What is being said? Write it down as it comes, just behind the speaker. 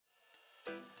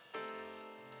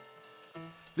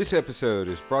This episode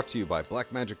is brought to you by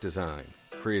Blackmagic Design,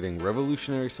 creating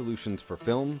revolutionary solutions for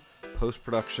film,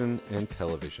 post-production, and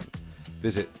television.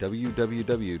 Visit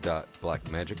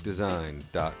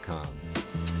www.blackmagicdesign.com.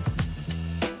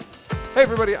 Hey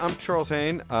everybody, I'm Charles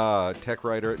Hain, tech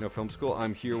writer at No Film School.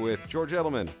 I'm here with George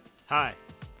Edelman. Hi.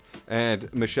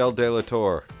 And Michelle De La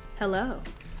Torre. Hello.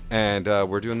 And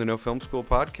we're doing the No Film School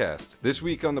podcast. This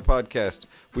week on the podcast,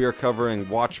 we are covering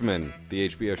Watchmen, the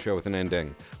HBO show with an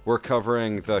ending. We're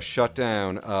covering the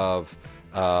shutdown of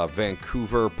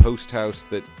Vancouver post house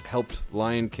that helped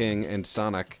Lion King and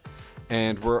Sonic.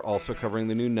 And we're also covering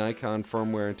the new Nikon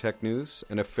firmware and tech news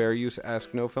and a fair use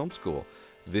Ask No Film School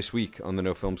this week on the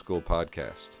No Film School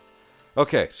podcast.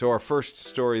 Okay, so our first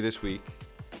story this week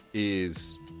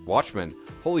is Watchmen.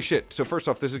 Holy shit. So first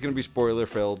off, this is going to be spoiler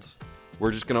filled.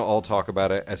 We're just going to all talk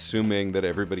about it, assuming that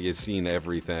everybody has seen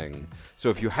everything. So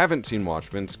if you haven't seen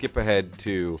Watchmen, skip ahead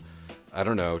to,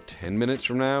 10 minutes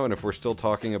from now. And if we're still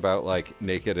talking about,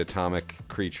 naked atomic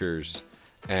creatures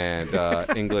and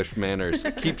English manners,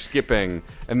 keep skipping.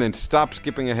 And then stop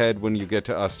skipping ahead when you get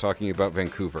to us talking about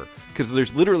Vancouver. Because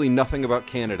there's literally nothing about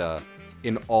Canada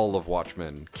in all of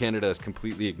Watchmen. Canada is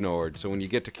completely ignored. So when you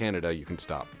get to Canada, you can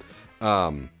stop.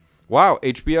 Wow,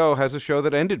 HBO has a show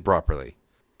that ended properly.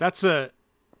 That's a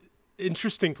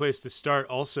interesting place to start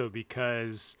also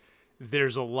because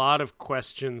there's a lot of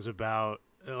questions about,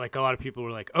 a lot of people were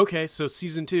like, okay, so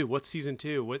season 2, what's season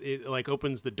 2? What it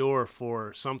opens the door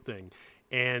for something.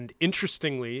 And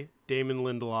interestingly, Damon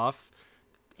Lindelof,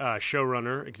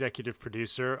 showrunner, executive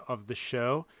producer of the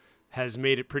show, has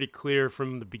made it pretty clear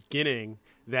from the beginning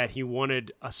that he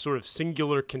wanted a sort of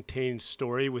singular contained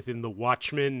story within the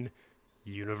Watchmen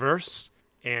universe,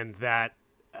 and that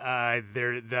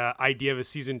the idea of a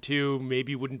season 2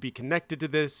 maybe wouldn't be connected to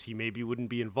this. He maybe wouldn't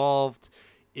be involved.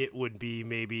 It would be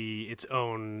maybe its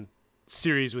own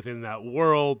series within that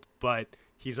world, but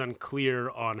he's unclear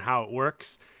on how it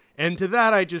works. And to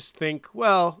that, I just think,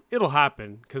 well, it'll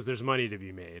happen because there's money to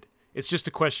be made. It's just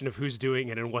a question of who's doing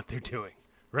it and what they're doing,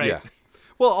 right? Yeah.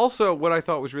 Well, also, what I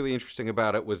thought was really interesting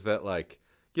about it was that,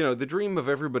 the dream of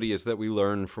everybody is that we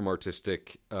learn from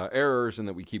artistic errors and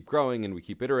that we keep growing and we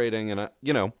keep iterating. And,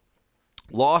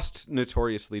 Lost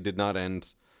notoriously did not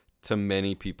end to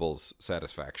many people's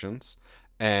satisfactions.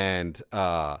 And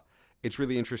it's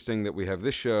really interesting that we have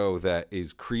this show that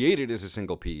is created as a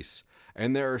single piece.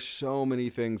 And there are so many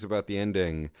things about the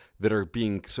ending that are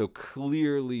being so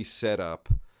clearly set up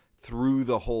through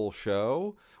the whole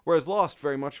show. Whereas Lost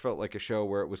very much felt like a show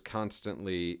where it was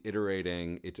constantly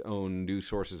iterating its own new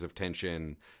sources of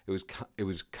tension. It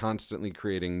was constantly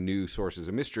creating new sources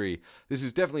of mystery. This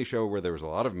is definitely a show where there was a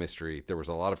lot of mystery, there was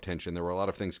a lot of tension, there were a lot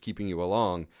of things keeping you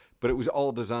along, but it was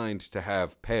all designed to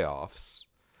have payoffs.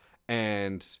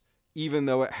 And even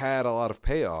though it had a lot of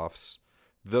payoffs,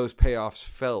 those payoffs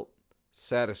felt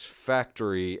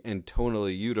satisfactory and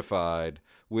tonally unified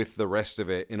with the rest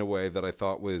of it in a way that I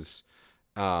thought was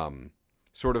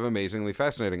sort of amazingly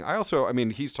fascinating. I also,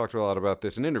 he's talked a lot about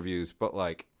this in interviews, but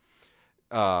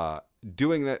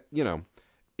doing that,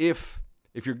 if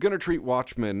you're going to treat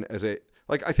Watchmen as I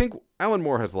think Alan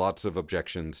Moore has lots of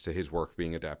objections to his work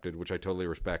being adapted, which I totally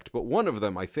respect. But one of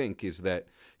them, I think, is that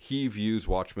he views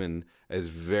Watchmen as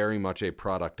very much a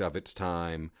product of its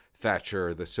time,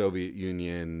 Thatcher, the Soviet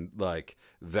Union,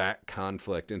 that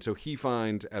conflict. And so he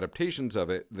finds adaptations of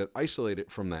it that isolate it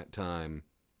from that time.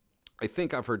 I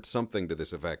think I've heard something to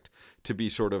this effect to be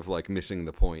sort of missing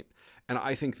the point. And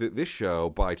I think that this show,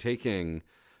 by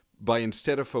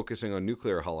instead of focusing on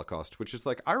nuclear holocaust, which is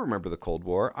I remember the Cold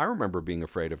War, I remember being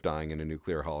afraid of dying in a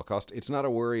nuclear holocaust. It's not a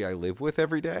worry I live with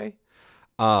every day.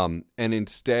 And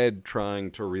instead trying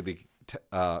to really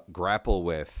grapple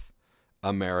with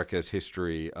America's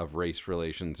history of race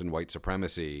relations and white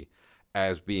supremacy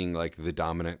as being the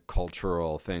dominant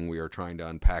cultural thing we are trying to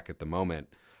unpack at the moment,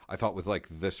 I thought was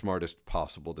the smartest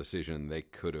possible decision they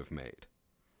could have made.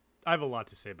 I have a lot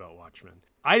to say about Watchmen.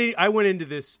 I went into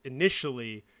this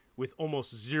initially with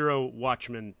almost zero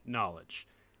Watchmen knowledge.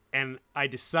 And I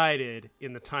decided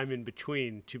in the time in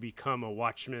between to become a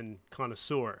Watchmen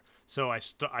connoisseur. So I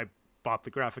bought the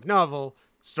graphic novel,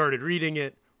 started reading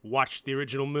it, watched the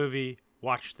original movie,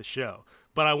 watched the show.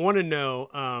 But I want to know,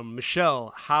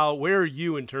 Michelle, where are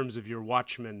you in terms of your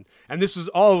Watchmen? And this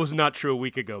was not true a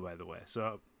week ago, by the way.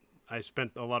 So I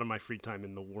spent a lot of my free time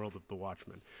in the world of the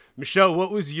Watchmen. Michelle, what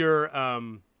was your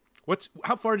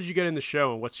how far did you get in the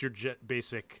show, and what's your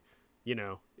basic,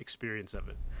 experience of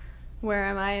it? Where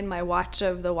am I in my watch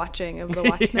of the watching of the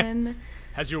Watchmen? Yeah.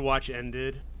 Has your watch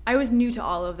ended? I was new to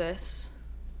all of this.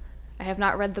 I have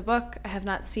not read the book. I have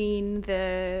not seen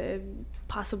the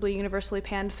possibly universally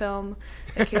panned film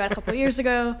that came out a couple of years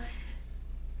ago.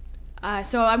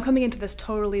 So I'm coming into this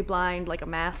totally blind, like a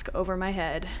mask over my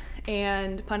head,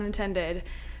 and pun intended.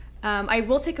 I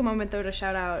will take a moment, though, to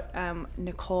shout out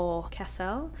Nicole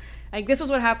Cassell. Like, this is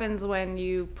what happens when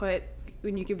you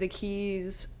give the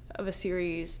keys of a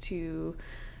series to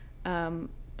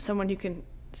someone who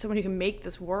can make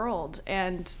this world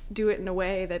and do it in a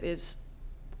way that is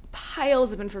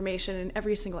piles of information in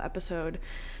every single episode,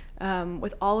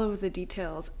 with all of the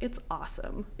details. It's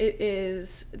awesome. It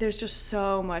is. There's just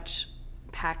so much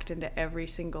packed into every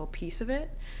single piece of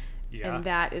it, and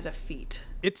that is a feat.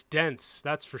 It's dense,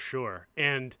 that's for sure.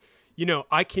 And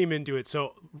I came into it.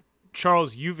 So,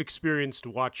 Charles, you've experienced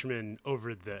Watchmen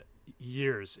over the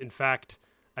years. In fact,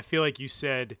 I feel like you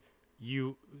said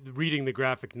you reading the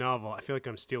graphic novel. I feel like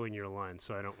I'm stealing your line,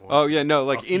 so I don't want. Oh yeah, no,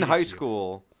 like in high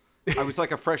school. I was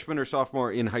like a freshman or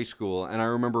sophomore in high school, and I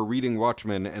remember reading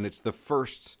Watchmen, and it's the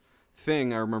first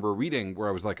thing I remember reading where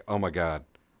I was like, oh my God,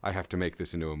 I have to make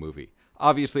this into a movie.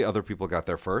 Obviously, other people got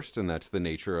there first, and that's the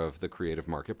nature of the creative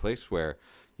marketplace where,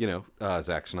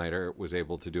 Zack Snyder was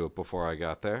able to do it before I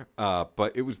got there.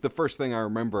 But it was the first thing I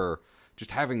remember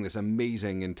just having this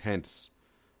amazing, intense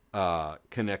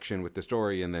connection with the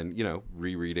story, and then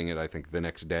rereading it I think the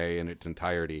next day in its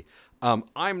entirety.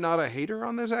 I'm not a hater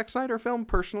on the Zack Snyder film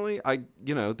personally.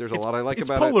 There's a lot I like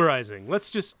about it. It's polarizing.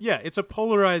 It's a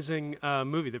polarizing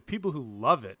movie. There are people who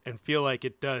love it and feel like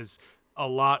it does a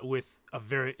lot with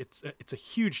it's a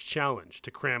huge challenge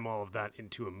to cram all of that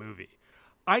into a movie.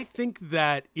 I think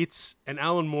that and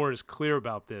Alan Moore is clear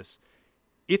about this,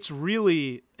 it's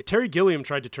really, Terry Gilliam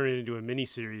tried to turn it into a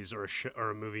miniseries or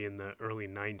a movie in the early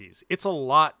 90s. It's a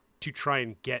lot to try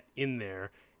and get in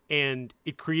there, and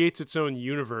it creates its own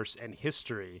universe and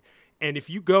history. And if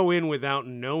you go in without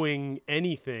knowing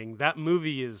anything, that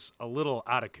movie is a little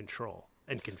out of control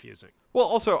and confusing. Well,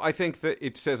 also, I think that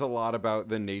it says a lot about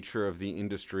the nature of the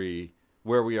industry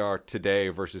where we are today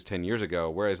versus 10 years ago.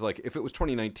 Whereas, like, if it was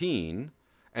 2019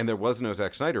 and there was no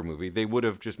Zack Snyder movie, they would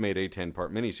have just made a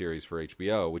 10-part miniseries for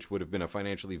HBO, which would have been a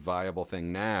financially viable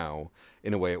thing now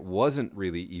in a way it wasn't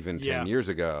really even 10 years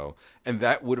ago. And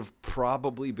that would have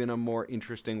probably been a more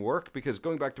interesting work, because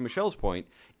going back to Michelle's point,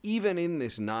 even in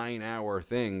this 9-hour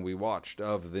thing we watched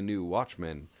of the new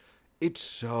Watchmen, it's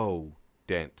so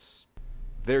dense.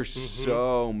 There's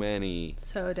so many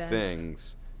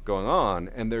things going on,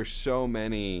 and there's so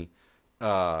many,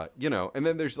 and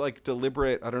then there's like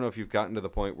deliberate, I don't know if you've gotten to the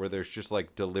point where there's just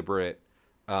like deliberate,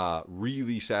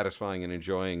 really satisfying and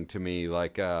enjoying to me,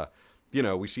 like,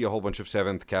 we see a whole bunch of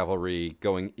 7th Cavalry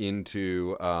going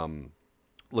into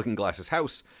Looking Glass's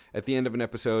house at the end of an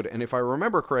episode, and if I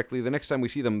remember correctly, the next time we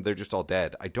see them, they're just all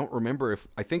dead. I don't remember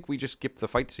I think we just skipped the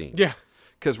fight scene. Yeah.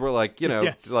 Because we're like,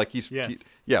 like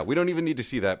we don't even need to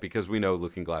see that because we know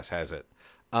Looking Glass has it.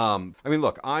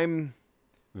 Look, I'm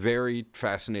very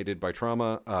fascinated by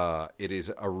trauma. It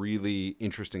is a really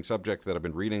interesting subject that I've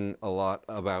been reading a lot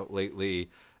about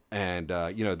lately. And,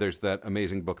 there's that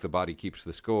amazing book, The Body Keeps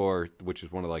the Score, which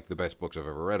is one of like the best books I've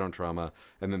ever read on trauma.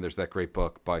 And then there's that great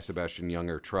book by Sebastian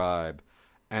Junger, Tribe.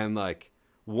 And like,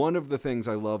 one of the things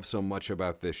I love so much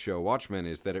about this show, Watchmen,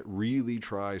 is that it really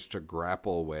tries to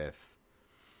grapple with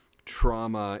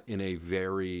trauma in a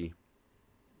very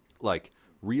like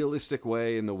realistic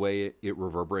way, in the way it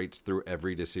reverberates through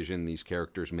every decision these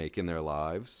characters make in their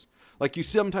lives. Like, you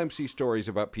sometimes see stories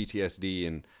about PTSD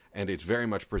and it's very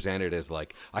much presented as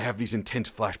like, I have these intense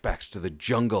flashbacks to the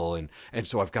jungle and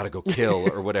so I've got to go kill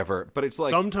or whatever. But it's like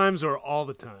sometimes or all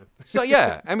the time. So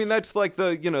yeah, that's like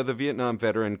the the Vietnam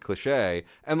veteran cliche.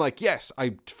 And like, yes,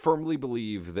 I firmly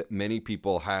believe that many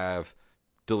people have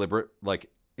deliberate like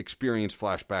experience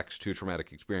flashbacks to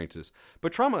traumatic experiences.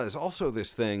 But trauma is also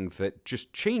this thing that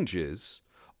just changes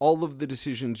all of the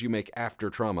decisions you make after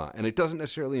trauma. And it doesn't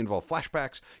necessarily involve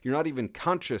flashbacks. You're not even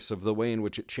conscious of the way in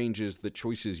which it changes the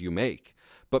choices you make.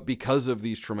 But because of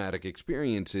these traumatic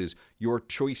experiences, your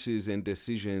choices and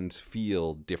decisions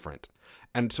feel different.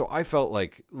 And so I felt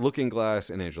like Looking Glass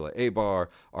and Angela Abar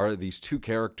are these two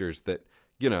characters that,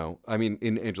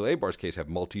 in Angela Abar's case, have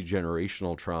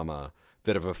multi-generational trauma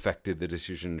that have affected the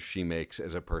decisions she makes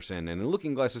as a person. And in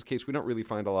Looking Glass's case, we don't really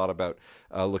find a lot about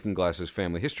Looking Glass's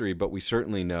family history, but we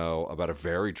certainly know about a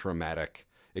very traumatic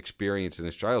experience in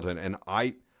his childhood. And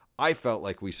I felt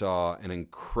like we saw an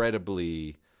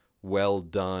incredibly well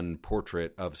done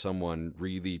portrait of someone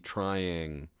really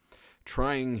trying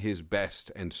his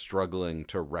best and struggling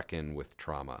to reckon with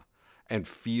trauma and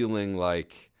feeling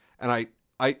like, and I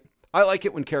like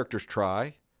it when characters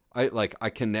try. I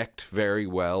connect very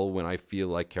well when I feel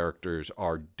like characters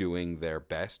are doing their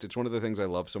best. It's one of the things I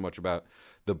love so much about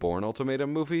the Bourne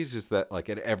Ultimatum movies, is that like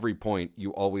at every point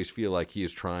you always feel like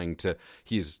he's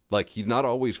not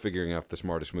always figuring out the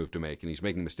smartest move to make, and he's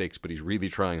making mistakes, but he's really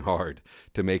trying hard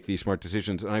to make these smart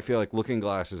decisions. And I feel like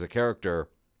Lookingglass as a character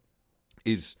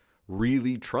is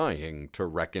really trying to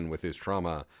reckon with his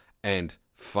trauma and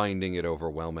finding it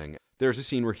overwhelming. There's a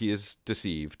scene where he is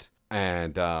deceived,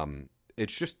 and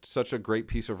it's just such a great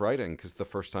piece of writing, because the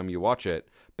first time you watch it,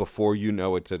 before you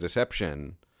know it's a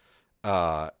deception,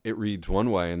 it reads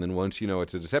one way, and then once you know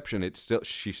it's a deception,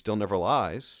 she still never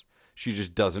lies. She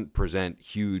just doesn't present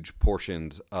huge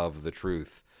portions of the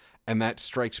truth. And that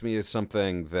strikes me as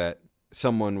something that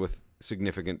someone with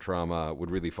significant trauma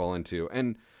would really fall into.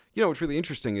 And you know, what's really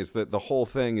interesting is that the whole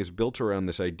thing is built around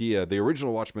this idea. The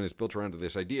original Watchmen is built around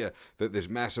this idea that this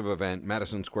massive event,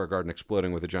 Madison Square Garden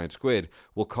exploding with a giant squid,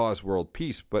 will cause world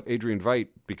peace. But Adrian Veidt,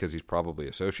 because he's probably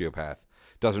a sociopath,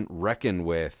 doesn't reckon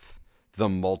with the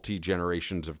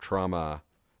multi-generations of trauma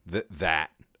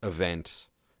that event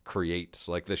creates,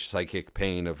 like the psychic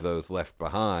pain of those left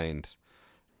behind.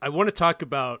 I want to talk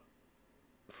about,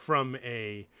 from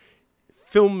a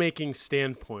filmmaking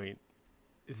standpoint,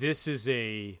 this is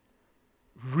a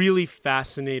really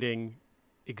fascinating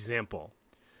example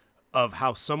of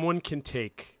how someone can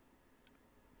take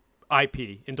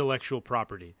IP, intellectual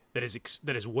property, that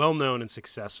is well known and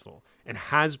successful and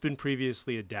has been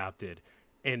previously adapted,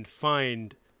 and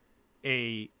find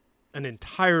an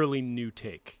entirely new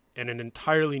take and an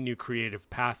entirely new creative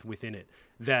path within it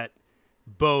that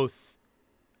both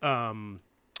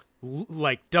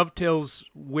like dovetails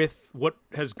with what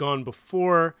has gone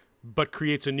before, but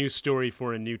creates a new story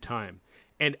for a new time.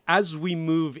 And as we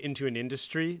move into an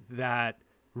industry that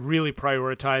really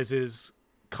prioritizes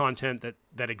content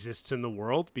that exists in the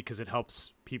world because it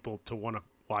helps people to want to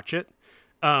watch it,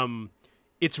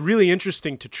 it's really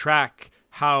interesting to track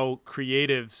how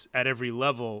creatives at every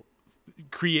level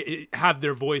have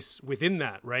their voice within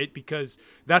that, right? Because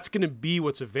that's going to be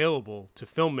what's available to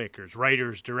filmmakers,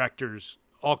 writers, directors,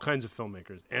 all kinds of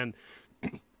filmmakers. And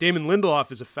Damon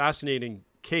Lindelof is a fascinating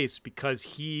case because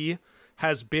he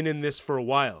has been in this for a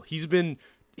while. He's been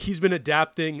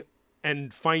adapting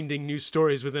and finding new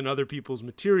stories within other people's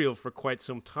material for quite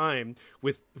some time,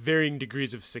 with varying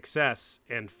degrees of success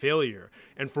and failure.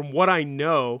 And from what I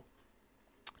know,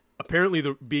 apparently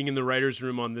being in the writer's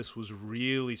room on this was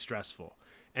really stressful,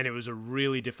 and it was a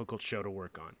really difficult show to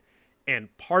work on.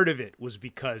 And part of it was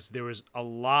because there was a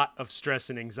lot of stress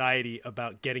and anxiety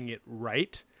about getting it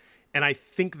right. And I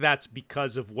think that's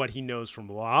because of what he knows from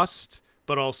Lost,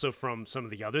 but also from some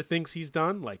of the other things he's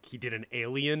done. Like he did an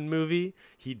Alien movie.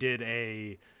 He did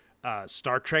some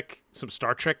Star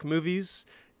Trek movies.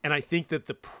 And I think that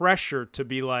the pressure to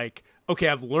be like, okay,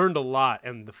 I've learned a lot,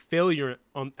 and the failure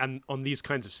on these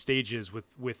kinds of stages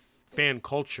with fan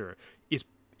culture is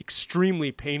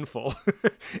extremely painful.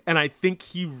 And I think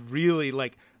he really,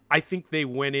 I think they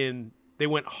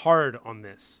went hard on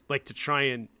this, to try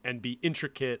and be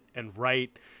intricate and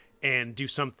right and do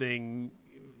something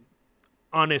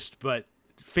honest but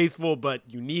faithful but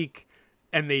unique.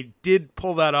 And they did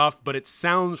pull that off, but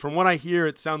from what I hear,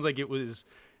 it sounds like it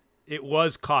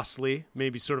was costly,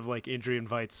 maybe sort of like Adrian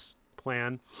Veidt's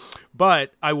plan.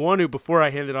 But I want to, before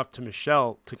I hand it off to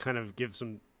Michelle to kind of give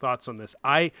some thoughts on this,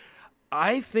 I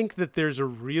think that there's a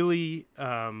really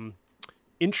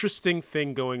interesting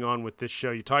thing going on with this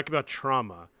show. You talk about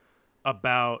trauma,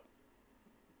 about,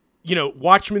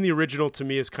 Watchmen, the original, to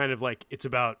me is kind of like, it's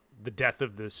about the death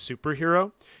of the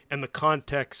superhero. And the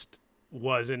context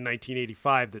was in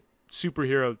 1985 that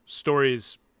superhero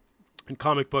stories and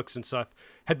comic books and stuff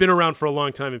had been around for a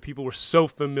long time, and people were so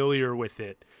familiar with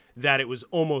it that it was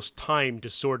almost time to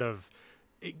sort of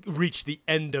reach the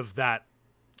end of that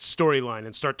storyline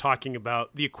and start talking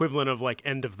about the equivalent of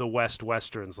end of the West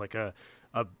westerns, like a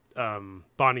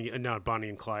Bonnie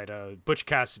and Clyde, Butch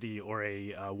Cassidy, or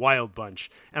a Wild Bunch.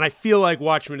 And I feel like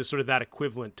Watchmen is sort of that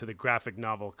equivalent to the graphic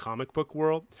novel comic book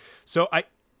world. So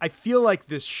I feel like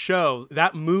this show,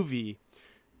 that movie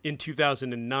in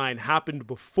 2009, happened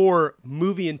before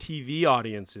movie and TV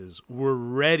audiences were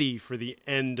ready for the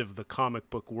end of the comic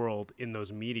book world in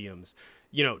those mediums.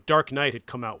 Dark Knight had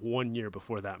come out 1 year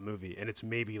before that movie, and it's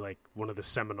maybe one of the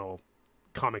seminal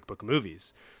comic book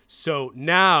movies. So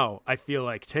now I feel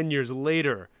like 10 years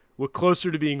later, we're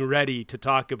closer to being ready to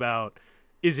talk about,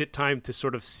 is it time to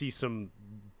sort of see some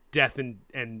death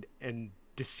and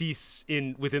decease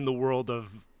within the world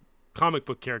of comic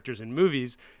book characters in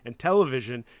movies and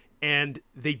television. And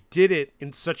they did it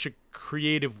in such a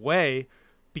creative way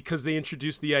because they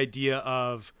introduced the idea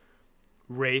of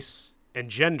race and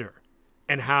gender,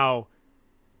 and how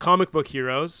comic book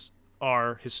heroes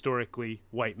are historically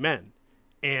white men.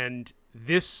 And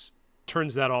This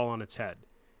turns that all on its head.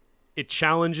 It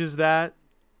challenges that,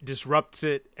 disrupts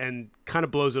it, and kind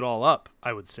of blows it all up,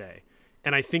 I would say.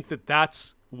 And I think that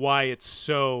that's why it's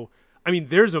so... I mean,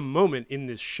 there's a moment in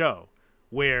this show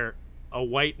where a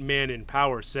white man in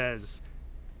power says,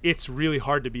 it's really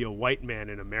hard to be a white man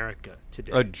in America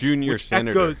today. A junior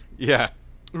senator. Echoes, yeah.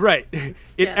 Right.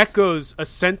 It echoes a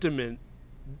sentiment.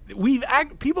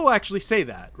 People actually say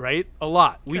that, right? A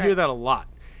lot. We hear that a lot.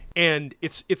 And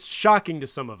it's shocking to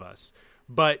some of us.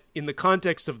 But in the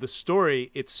context of the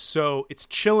story, it's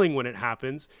chilling when it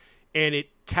happens, and it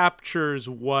captures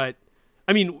what...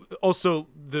 I mean, also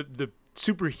the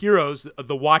superheroes,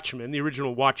 the Watchmen, the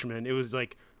original Watchmen, it was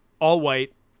like all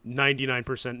white,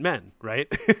 99% men,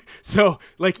 right? So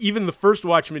like even the first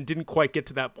Watchmen didn't quite get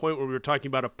to that point where we were talking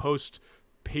about a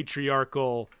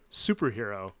post-patriarchal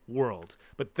superhero world.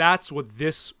 But that's what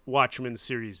this Watchmen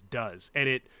series does. And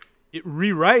it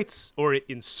rewrites, or it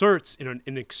inserts in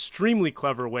an extremely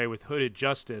clever way with Hooded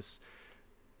Justice,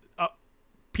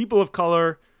 people of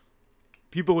color,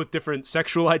 people with different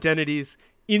sexual identities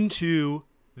into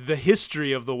the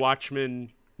history of the Watchmen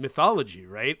mythology,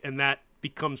 right? And that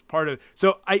becomes part of...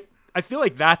 So I feel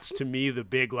like that's, to me, the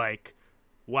big, like,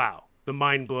 wow, the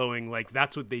mind-blowing, like,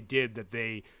 that's what they did, that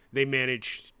they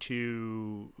managed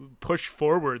to push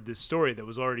forward this story that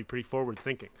was already pretty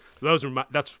forward-thinking. So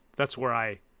that's where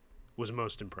I was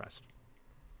most impressed.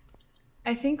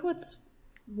 I think what's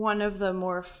one of the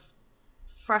more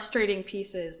frustrating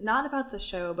pieces, not about the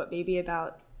show, but maybe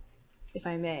about, if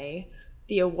I may,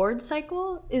 the award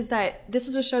cycle, is that this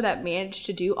is a show that managed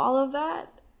to do all of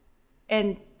that.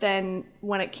 And then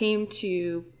when it came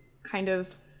to kind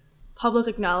of public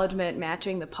acknowledgement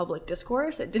matching the public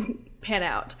discourse, it didn't pan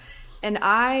out. And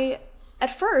I, at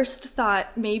first,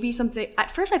 thought maybe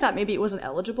it wasn't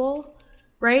eligible,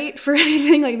 right, for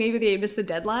anything. Like maybe they missed the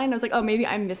deadline. I was like, oh, maybe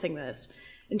I'm missing this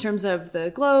in terms of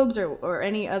the Globes or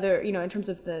any other, in terms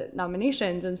of the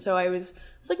nominations. And so I was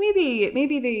like,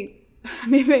 maybe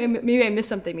I missed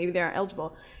something. Maybe they aren't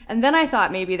eligible. And then I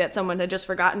thought maybe that someone had just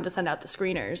forgotten to send out the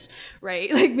screeners,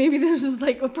 right? Like maybe this was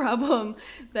like a problem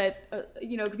that,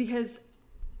 because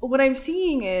what I'm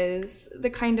seeing is the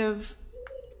kind of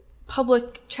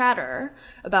public chatter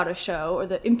about a show or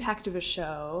the impact of a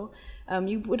show.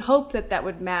 You would hope that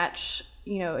would match,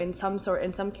 in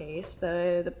some case,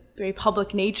 the very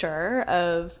public nature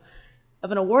of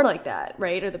an award like that,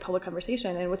 right? Or the public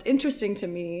conversation. And what's interesting to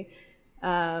me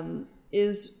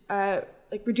is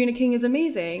like Regina King is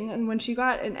amazing, and when she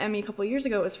got an Emmy a couple of years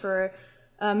ago, it was for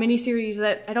a miniseries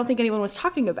that I don't think anyone was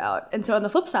talking about. And so on the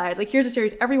flip side, like here's a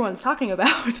series everyone's talking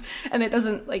about, and it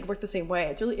doesn't like work the same way.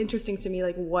 It's really interesting to me,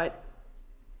 like what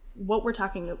we're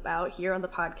talking about here on the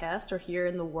podcast or here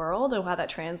in the world, and how that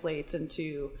translates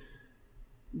into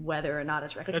whether or not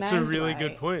it's recognized. That's a really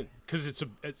good point,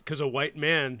 because a white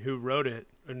man who wrote it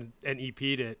and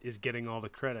EP'd it is getting all the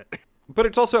credit. But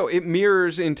it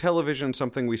mirrors in television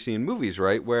something we see in movies,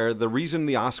 right? Where the reason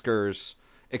the Oscars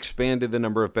expanded the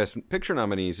number of Best Picture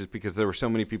nominees is because there were so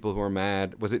many people who were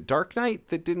mad. Was it Dark Knight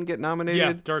that didn't get nominated?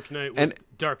 Yeah, Dark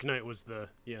Knight was the.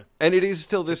 And it is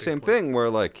still the same thing where,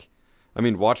 like, I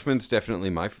mean, Watchmen's definitely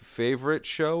my favorite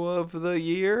show of the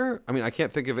year. I mean, I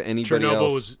can't think of anybody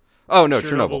else.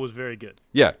 Chernobyl was very good.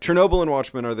 Yeah, Chernobyl and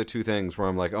Watchmen are the two things where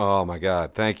I'm like, oh my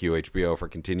God, thank you, HBO, for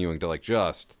continuing to, like,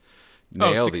 just...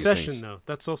 nail Succession, these things. Though,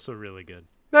 that's also really good.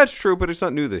 That's true, but it's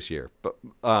not new this year. But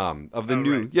right.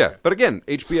 But again,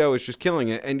 HBO is just killing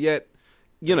it, and yet,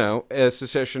 as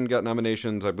Succession got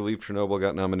nominations, I believe Chernobyl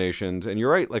got nominations, and you're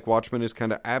right, like Watchmen is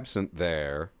kind of absent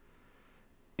there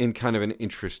in kind of an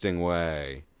interesting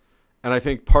way, and I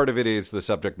think part of it is the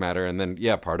subject matter, and then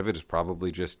part of it is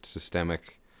probably just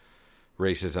systemic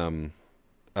racism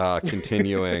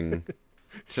continuing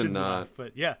to not. Laugh,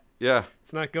 but yeah,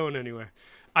 it's not going anywhere.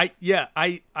 I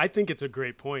think it's a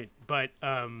great point, but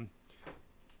I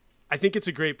think it's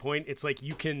a great point. It's like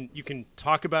you can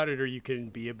talk about it or you can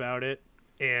be about it,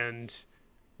 and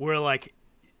we're like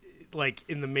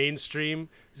in the mainstream,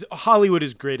 Hollywood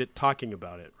is great at talking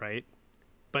about it, right?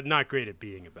 But not great at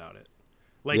being about it.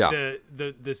 Like the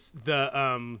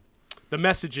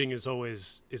messaging is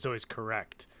always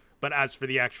correct, but as for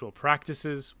the actual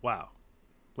practices, wow,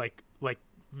 like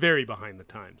very behind the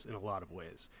times in a lot of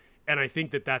ways. And I think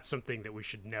that that's something that we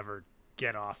should never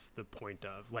get off the point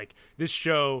of. Like, this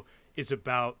show is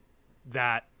about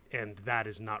that, and that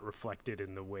is not reflected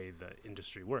in the way the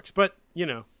industry works. But,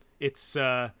 it's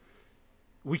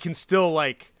we can still,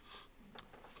 like,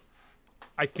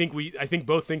 I think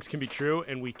both things can be true,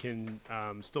 and we can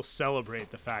still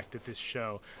celebrate the fact that this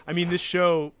show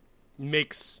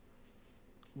makes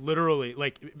literally,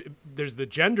 like, there's the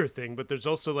gender thing, but there's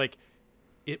also, like,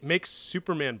 it makes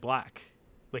Superman black.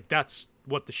 Like, that's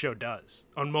what the show does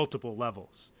on multiple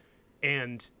levels.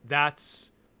 And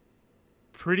that's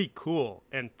pretty cool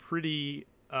and pretty,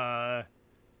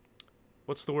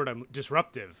 what's the word?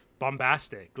 Disruptive,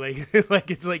 bombastic. Like,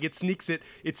 it sneaks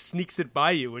it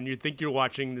by you when you think you're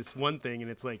watching this one thing, and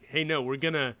it's like, hey, no, we're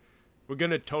gonna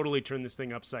totally turn this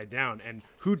thing upside down. And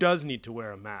who does need to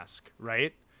wear a mask,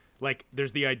 right? Like,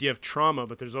 there's the idea of trauma,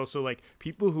 but there's also like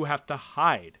people who have to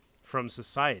hide from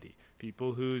society,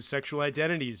 people whose sexual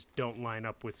identities don't line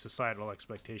up with societal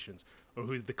expectations, or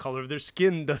who the color of their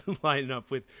skin doesn't line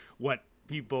up with what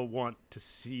people want to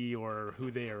see, or who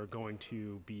they are going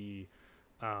to be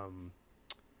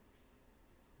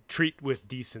treat with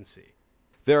decency.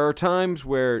 There are times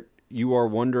where you are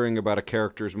wondering about a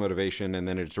character's motivation, and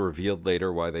then it's revealed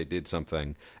later why they did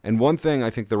something. And one thing I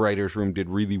think the writer's room did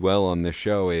really well on this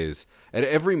show is, at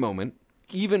every moment,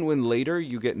 even when later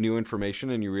you get new information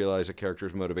and you realize a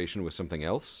character's motivation was something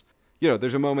else. You know,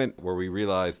 there's a moment where we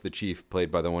realize the chief,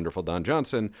 played by the wonderful Don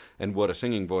Johnson, and what a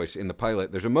singing voice in the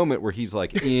pilot. There's a moment where he's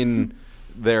like in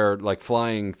their like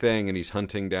flying thing, and he's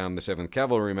hunting down the 7th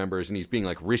Cavalry members, and he's being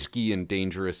like risky and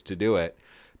dangerous to do it.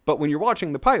 But when you're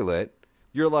watching the pilot,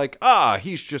 you're like,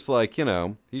 he's just like, you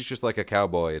know, he's just like a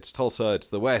cowboy. It's Tulsa, it's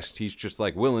the West. He's just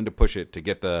like willing to push it to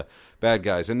get the bad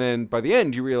guys. And then by the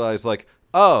end, you realize like,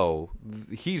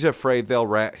 he's afraid they'll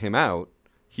rat him out.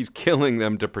 He's killing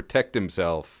them to protect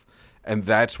himself. And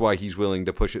that's why he's willing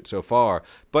to push it so far.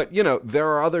 But, you know, there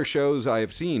are other shows I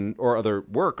have seen, or other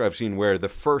work I've seen, where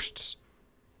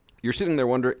you're sitting there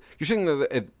wondering, you're sitting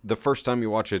there the first time you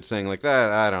watch it saying like,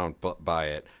 that, I don't buy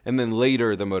it. And then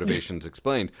later the motivation's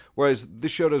explained. Whereas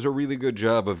this show does a really good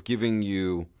job of giving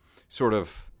you sort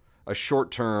of a short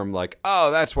term, like,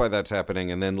 that's why that's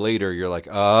happening. And then later you're like,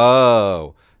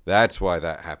 that's why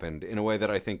that happened, in a way that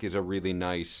I think is a really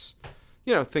nice,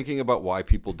 you know, thinking about why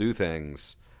people do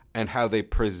things and how they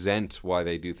present why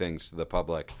they do things to the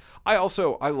public. I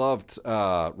loved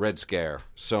Red Scare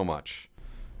so much.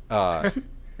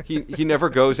 He never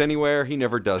goes anywhere. He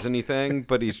never does anything,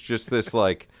 but he's just this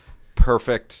like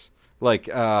perfect, like,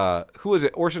 who was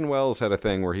it? Orson Welles had a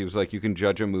thing where he was like, you can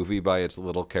judge a movie by its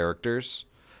little characters.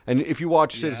 And if you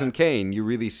watch Citizen Kane, you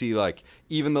really see like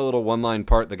even the little one-line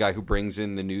part, the guy who brings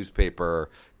in the newspaper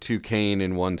to Kane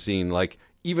in one scene, like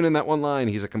even in that one line,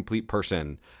 he's a complete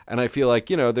person. And I feel like,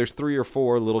 you know, there's 3 or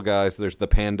 4 little guys. There's the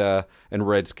Panda and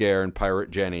Red Scare and Pirate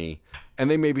Jenny. And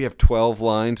they maybe have 12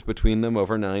 lines between them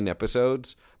over 9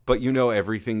 episodes. But you know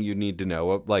everything you need to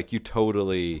know. Like, you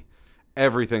totally,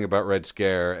 everything about Red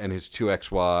Scare and his 2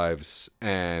 ex-wives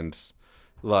and,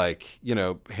 like, you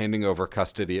know, handing over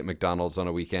custody at McDonald's on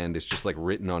a weekend is just, like,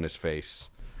 written on his face.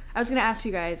 I was going to ask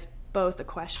you guys both a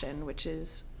question, which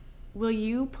is, are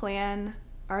you planning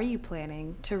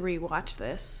to rewatch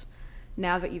this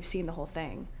now that you've seen the whole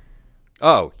thing?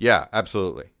 Oh, yeah,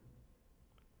 absolutely.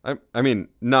 I mean,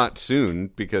 not soon,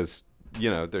 because, you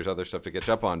know, there's other stuff to catch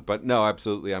up on. But no,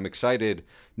 absolutely. I'm excited.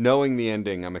 Knowing the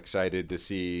ending, I'm excited to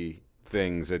see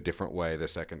things a different way the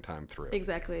second time through.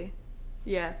 Exactly.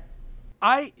 Yeah.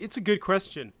 It's a good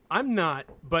question. I'm not,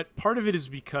 but part of it is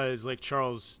because, like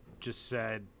Charles just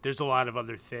said, there's a lot of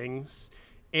other things.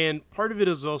 And part of it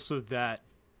is also that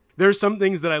there are some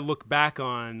things that I look back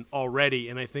on already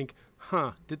and I think,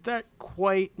 did that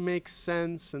quite make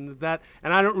sense? And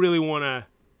I don't really want to,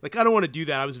 I don't want to do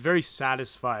that. I was very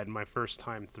satisfied my first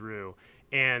time through.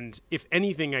 And if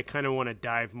anything, I kind of want to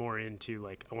dive more into,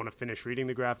 I want to finish reading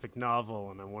the graphic novel,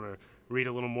 and I want to read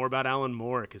a little more about Alan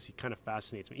Moore because he kind of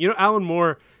fascinates me. You know, Alan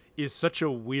Moore is such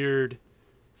a weird,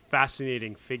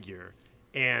 fascinating figure.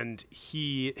 And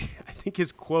I think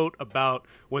his quote about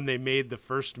when they made the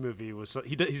first movie was,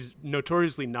 he's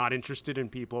notoriously not interested in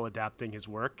people adapting his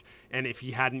work. And if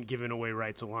he hadn't given away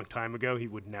rights a long time ago, he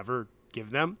would never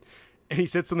give them. And he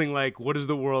said something like, what does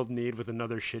the world need with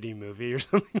another shitty movie or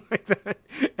something like that?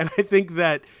 And I think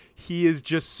that he is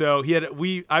just so,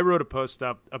 I wrote a post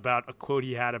up about a quote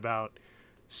he had about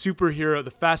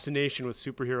the fascination with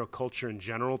superhero culture in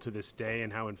general to this day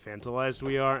and how infantilized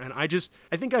we are. And I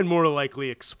think I'd more likely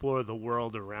explore the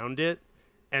world around it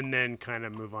and then kind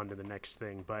of move on to the next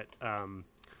thing. But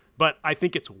I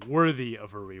think it's worthy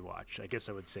of a rewatch. I guess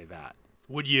I would say that.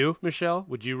 Would you, Michelle?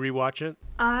 Would you rewatch it?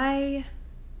 I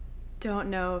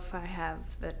don't know if I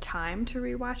have the time to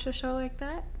rewatch a show like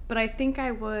that, but I think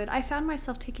I would. I found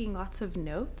myself taking lots of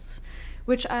notes,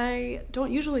 which I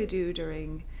don't usually do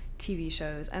during TV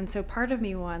shows. And so part of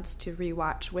me wants to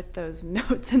rewatch with those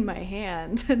notes in my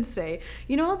hand and say,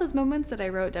 you know, all those moments that I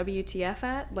wrote WTF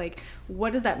at, like,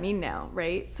 what does that mean now,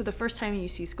 right? So the first time you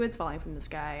see squids falling from the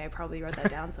sky, I probably wrote that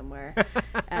down somewhere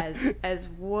as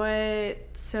what,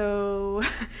 so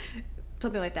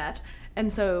something like that.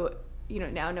 And so, you know,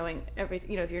 now knowing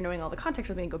everything, you know, if you're knowing all the context,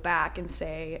 I'm going to go back and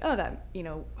say, oh, that, you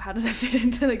know, how does that fit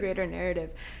into the greater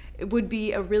narrative? It would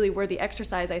be a really worthy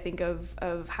exercise, I think, of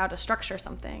how to structure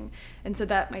something. And so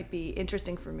that might be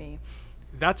interesting for me.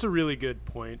 That's a really good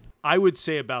point. I would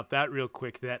say about that real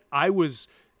quick that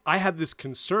I had this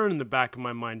concern in the back of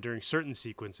my mind during certain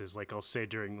sequences, like I'll say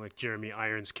during like Jeremy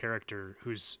Irons' character,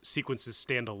 whose sequences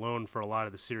stand alone for a lot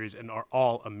of the series and are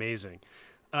all amazing.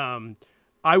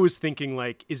 I was thinking,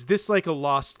 like, is this like a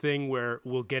lost thing where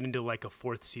we'll get into like a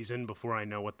fourth season before I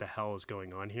know what the hell is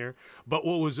going on here? But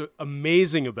what was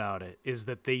amazing about it is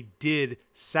that they did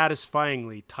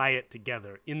satisfyingly tie it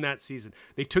together in that season.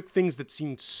 They took things that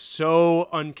seemed so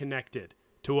unconnected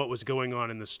to what was going on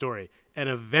in the story and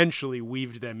eventually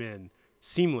weaved them in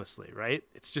seamlessly, right?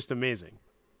 It's just amazing.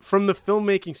 From the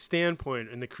filmmaking standpoint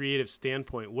and the creative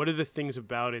standpoint, what are the things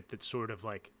about it that sort of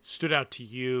like stood out to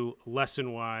you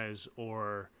lesson-wise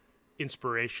or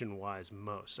inspiration-wise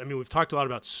most? I mean, we've talked a lot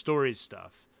about story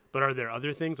stuff, but are there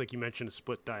other things? Like you mentioned a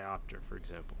split diopter, for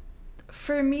example.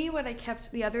 For me,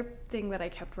 the other thing that I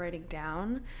kept writing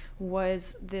down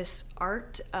was this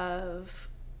art of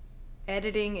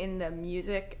editing in the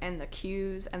music and the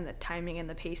cues and the timing and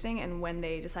the pacing, and when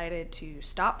they decided to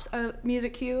stop a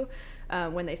music cue,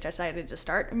 when they decided to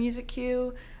start a music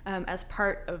cue, as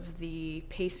part of the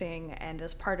pacing and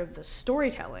as part of the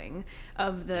storytelling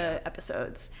of the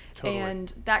episodes. Totally.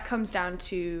 And that comes down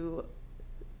to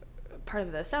part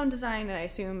of the sound design, and I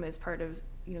assume is part of,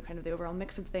 you know, kind of the overall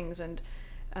mix of things, and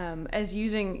as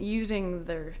using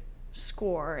their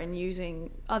score and using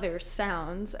other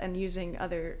sounds and using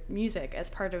other music as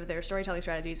part of their storytelling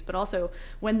strategies, but also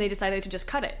when they decided to just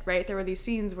cut it, right? There were these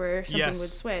scenes where something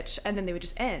would switch and then they would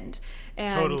just end.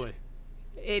 And totally.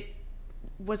 It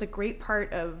was a great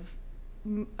part of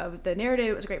the narrative.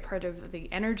 It was a great part of the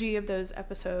energy of those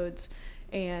episodes.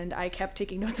 And I kept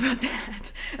taking notes about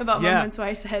that, about moments where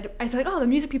I said, oh, the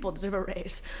music people deserve a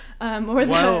raise, or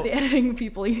the editing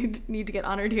people need to get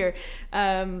honored here.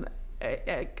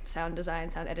 Sound design,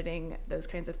 sound editing, those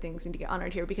kinds of things need to get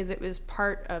honored here because it was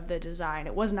part of the design.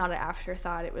 It was not an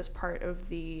afterthought. It was part of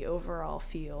the overall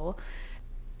feel.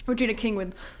 Regina King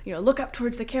would, you know, look up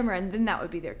towards the camera and then that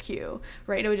would be their cue,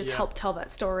 right? It would just help tell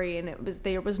that story, and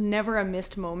there was never a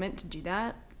missed moment to do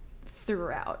that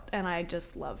throughout, and I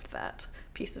just loved that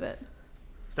piece of it.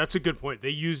 That's a good point.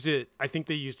 I think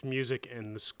they used music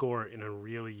and the score in a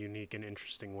really unique and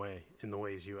interesting way in the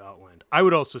ways you outlined. I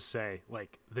would also say,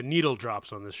 like, the needle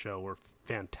drops on this show were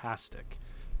fantastic.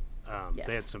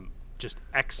 They had some just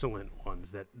excellent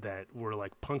ones that were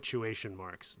like punctuation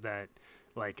marks that,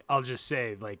 like, I'll just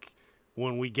say, like,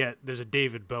 when there's a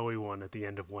David Bowie one at the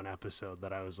end of one episode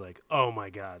that I was like, oh my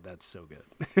God, that's so good.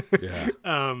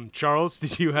 Yeah. Charles,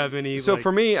 did you have any? So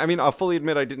for me, I mean, I'll fully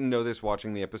admit I didn't know this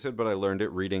watching the episode, but I learned it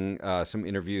reading some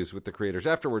interviews with the creators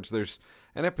afterwards. There's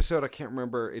an episode, I can't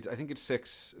remember, I think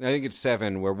it's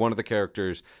 7, where one of the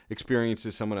characters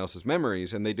experiences someone else's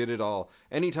memories, and they did it all.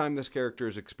 Anytime this character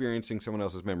is experiencing someone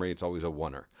else's memory, it's always a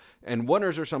oneer. And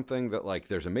oneers are something that, like,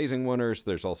 there's amazing oneers,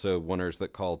 there's also oneers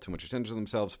that call too much attention to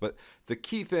themselves, but the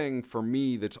key thing for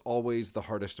me that's always the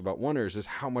hardest about oneers is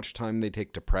how much time they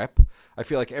take to prep. I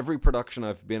feel like every production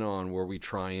I've been on where we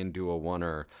try and do a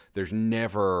oneer, there's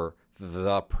never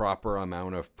the proper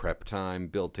amount of prep time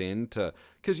built in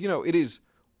because, you know, it is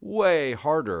way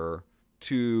harder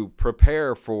to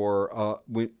prepare for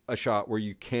a shot where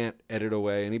you can't edit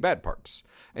away any bad parts.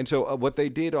 And so what they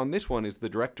did on this one is the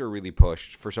director really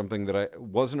pushed for something that I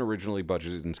wasn't originally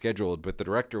budgeted and scheduled, but the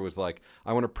director was like,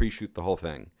 I want to pre-shoot the whole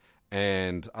thing.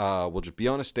 And we'll just be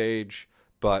on a stage,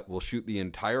 but we'll shoot the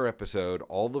entire episode,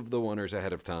 all of the oneers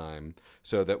ahead of time,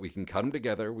 so that we can cut them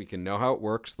together, we can know how it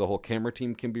works, the whole camera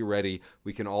team can be ready,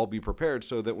 we can all be prepared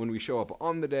so that when we show up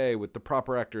on the day with the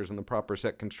proper actors and the proper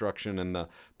set construction and the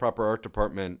proper art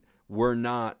department, we're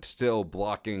not still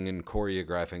blocking and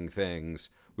choreographing things.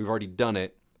 We've already done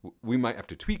it. We might have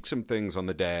to tweak some things on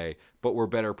the day, but we're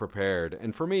better prepared.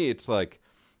 And for me, it's like,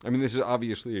 I mean, this is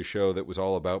obviously a show that was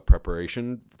all about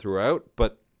preparation throughout,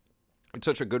 but it's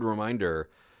such a good reminder.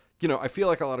 You know, I feel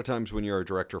like a lot of times when you're a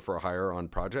director for a hire on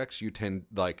projects, you tend,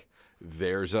 like,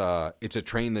 it's a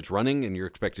train that's running and you're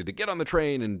expected to get on the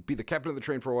train and be the captain of the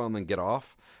train for a while and then get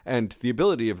off. And the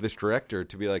ability of this director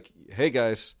to be like, hey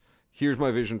guys, here's my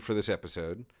vision for this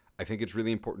episode. I think it's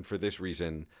really important for this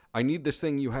reason. I need this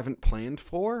thing you haven't planned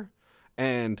for.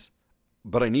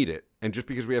 But I need it. And just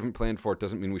because we haven't planned for it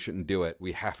doesn't mean we shouldn't do it.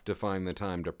 We have to find the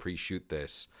time to pre-shoot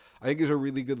this. I think is a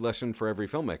really good lesson for every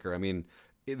filmmaker. I mean,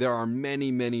 there are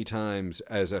many, many times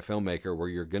as a filmmaker where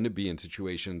you're going to be in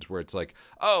situations where it's like,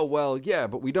 oh, well, yeah,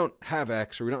 but we don't have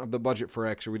X, or we don't have the budget for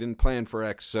X, or we didn't plan for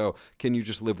X, so can you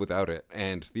just live without it?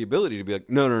 And the ability to be like,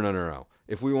 no.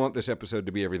 If we want this episode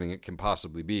to be everything it can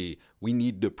possibly be, we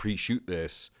need to pre-shoot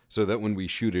this so that when we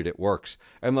shoot it, it works.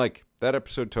 And like, that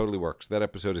episode totally works. That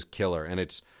episode is killer. And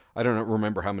it's, I don't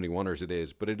remember how many oneers it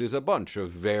is, but it is a bunch of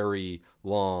very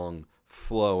long,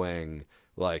 flowing,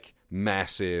 like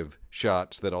massive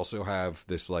shots that also have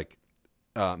this like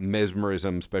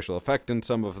mesmerism special effect in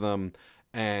some of them.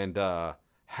 And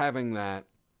having the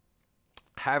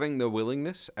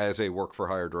willingness as a work for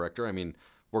hire director, I mean,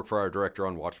 work for hire director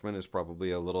on Watchmen is probably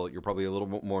you're probably a little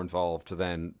bit more involved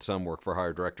than some work for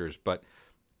hire directors, but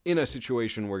in a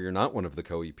situation where you're not one of the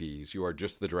co-EPs, you are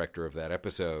just the director of that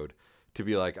episode, to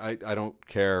be like, I don't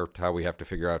care how we have to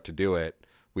figure out to do it.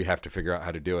 We have to figure out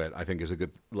how to do it, I think is a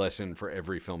good lesson for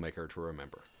every filmmaker to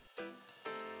remember.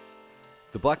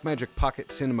 The Blackmagic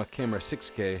Pocket Cinema Camera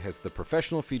 6K has the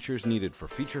professional features needed for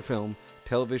feature film,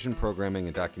 television programming,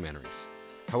 and documentaries.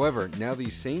 However, now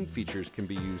these same features can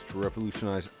be used to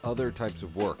revolutionize other types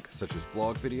of work, such as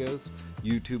blog videos,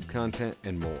 YouTube content,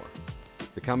 and more.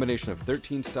 The combination of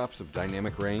 13 stops of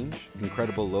dynamic range,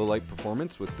 incredible low-light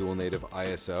performance with dual native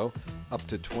ISO up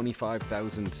to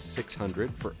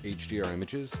 25,600 for HDR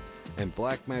images, and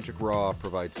Blackmagic RAW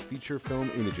provides feature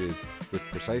film images with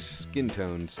precise skin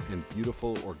tones and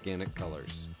beautiful organic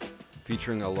colors.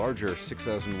 Featuring a larger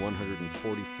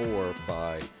 6,144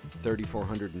 by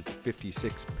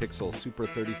 3,456 pixel Super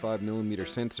 35mm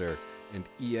sensor and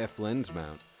EF lens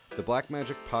mount, the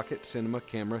Blackmagic Pocket Cinema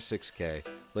Camera 6K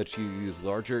lets you use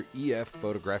larger EF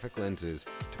photographic lenses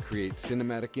to create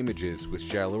cinematic images with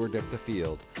shallower depth of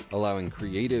field, allowing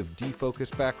creative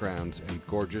defocused backgrounds and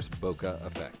gorgeous bokeh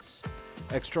effects.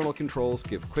 External controls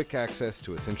give quick access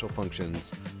to essential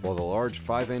functions, while the large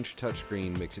 5-inch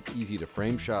touchscreen makes it easy to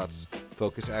frame shots,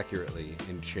 focus accurately,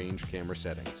 and change camera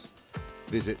settings.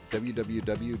 Visit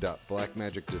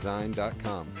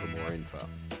www.blackmagicdesign.com for more info.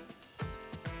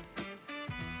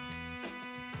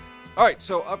 All right,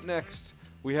 so up next,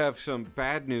 we have some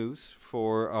bad news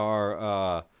for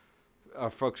our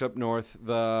folks up north.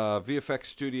 The VFX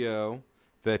studio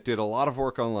that did a lot of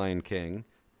work on Lion King,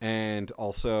 and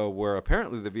also were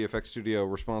apparently the VFX studio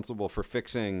responsible for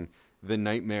fixing the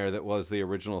nightmare that was the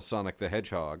original Sonic the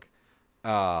Hedgehog,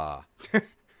 have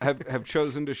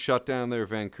chosen to shut down their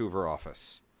Vancouver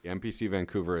office. The MPC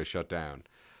Vancouver is shut down.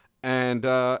 And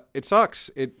it sucks.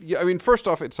 First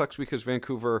off, it sucks because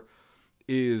Vancouver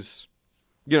is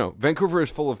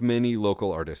full of many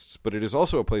local artists, but it is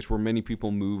also a place where many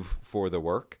people move for the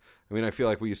work. I mean, I feel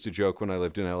like we used to joke when I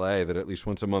lived in LA that at least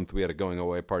once a month we had a going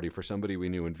away party for somebody we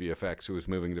knew in VFX who was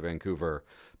moving to Vancouver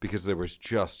because there was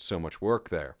just so much work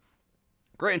there.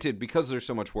 Granted, because there's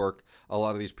so much work, a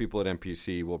lot of these people at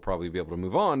MPC will probably be able to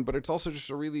move on, but it's also just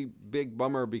a really big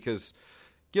bummer because,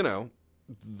 the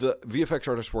VFX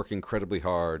artists work incredibly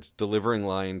hard delivering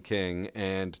Lion King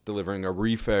and delivering a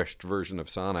refreshed version of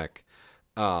Sonic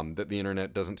that the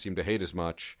internet doesn't seem to hate as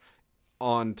much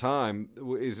on time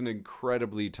is an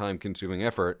incredibly time-consuming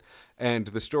effort. And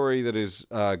the story that is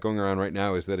going around right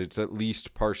now is that it's at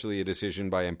least partially a decision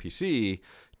by MPC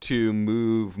to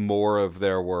move more of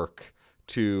their work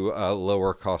to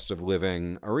lower cost of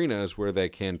living arenas where they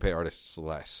can pay artists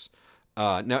less.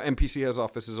 Now, MPC has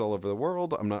offices all over the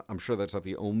world. I'm sure that's not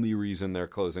the only reason they're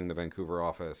closing the Vancouver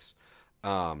office.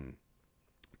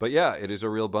 But yeah, it is a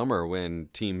real bummer when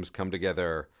teams come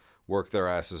together, work their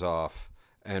asses off,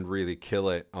 and really kill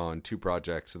it on two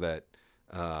projects that,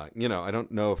 I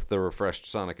don't know if the refreshed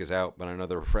Sonic is out, but I know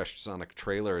the refreshed Sonic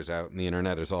trailer is out, and the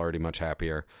internet is already much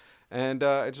happier. And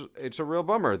it's a real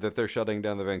bummer that they're shutting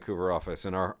down the Vancouver office.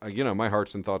 And my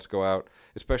hearts and thoughts go out,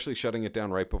 especially shutting it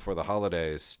down right before the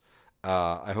holidays.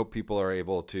 I hope people are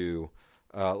able to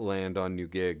land on new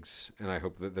gigs, and I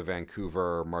hope that the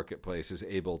Vancouver marketplace is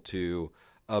able to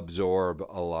absorb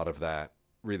a lot of that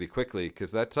really quickly,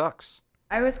 because that sucks.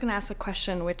 I was going to ask a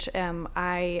question, which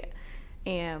I've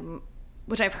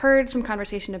heard some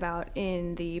conversation about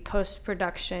in the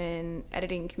post-production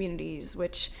editing communities,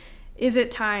 which is it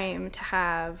time to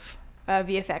have a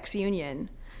VFX union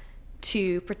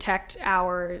to protect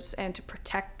hours and to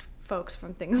protect folks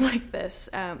from things like this?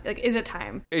 Is it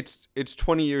time? It's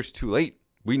 20 years too late.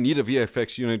 We need a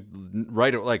VFX unit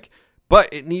But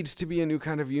it needs to be a new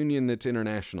kind of union that's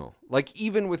international. Like,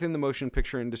 even within the motion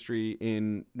picture industry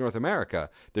in North America,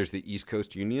 there's the East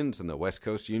Coast unions and the West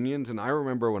Coast unions. And I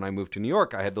remember when I moved to New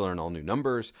York, I had to learn all new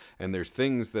numbers. And there's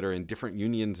things that are in different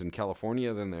unions in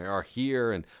California than they are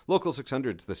here. And Local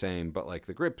 600's the same, but, like,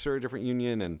 the Grips are a different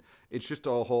union. And it's just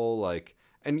a whole, like...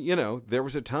 And, you know, there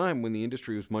was a time when the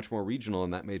industry was much more regional,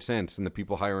 and that made sense. And the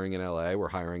people hiring in L.A. were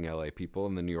hiring L.A. people,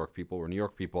 and the New York people were New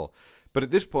York people. But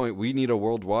at this point, we need a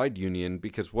worldwide union,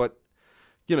 because what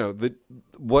we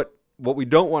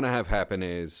don't want to have happen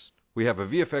is we have a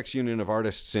VFX union of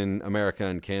artists in America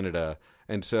and Canada,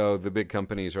 and so the big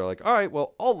companies are like, all right,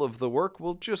 well, all of the work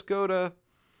will just go to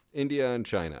India and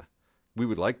China. We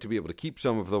would like to be able to keep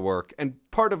some of the work, and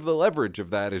part of the leverage of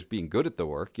that is being good at the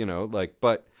work, you know, like,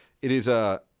 but it is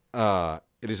a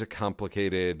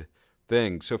complicated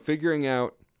thing. So figuring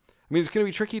out, I mean, it's going to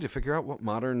be tricky to figure out what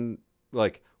modern,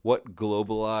 like, what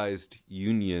globalized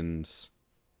unions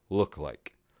look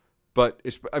like. But,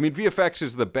 I mean, VFX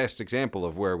is the best example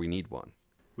of where we need one.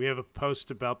 We have a post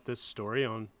about this story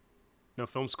on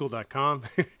nofilmschool.com.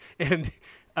 And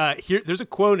there's a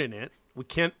quote in it.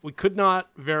 We could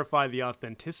not verify the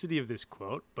authenticity of this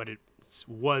quote, but it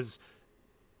was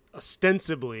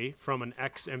ostensibly from an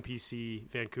ex-MPC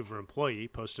Vancouver employee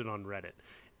posted on Reddit.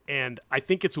 And I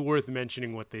think it's worth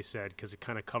mentioning what they said, because it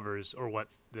kind of covers, or what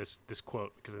this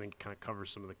quote, because I think it kind of covers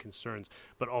some of the concerns,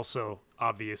 but also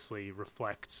obviously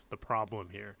reflects the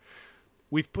problem here.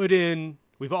 We've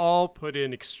all put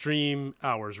in extreme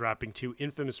hours wrapping 2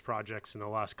 infamous projects in the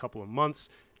last couple of months,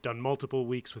 done multiple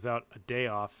weeks without a day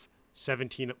off,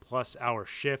 17-plus hour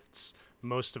shifts.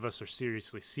 Most of us are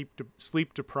seriously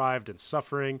sleep deprived and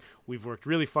suffering. We've worked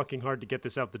really fucking hard to get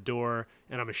this out the door,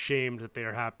 and I'm ashamed that they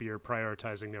are happier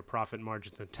prioritizing their profit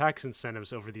margins and tax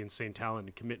incentives over the insane talent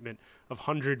and commitment of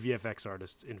 100 VFX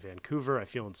artists in Vancouver. I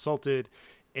feel insulted,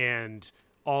 and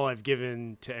all I've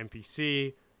given to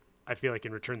MPC, I feel like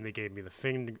in return they gave me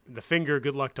the finger.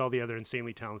 Good luck to all the other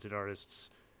insanely talented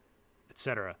artists,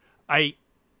 etc.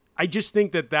 I just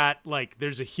think that like,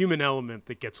 there's a human element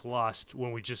that gets lost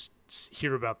when we just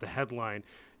hear about the headline,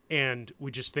 and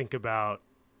we just think about,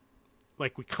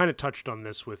 like, we kind of touched on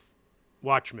this with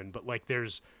Watchmen, but, like,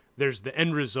 there's the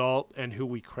end result and who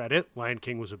we credit. Lion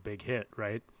King was a big hit,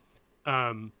 right?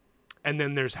 And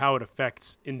then there's how it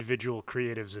affects individual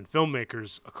creatives and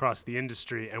filmmakers across the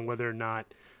industry, and whether or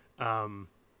not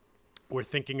we're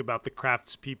thinking about the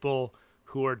craftspeople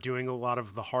who are doing a lot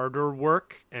of the harder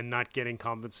work and not getting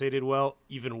compensated well.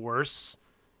 Even worse,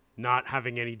 not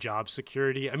having any job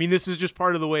security. I mean, this is just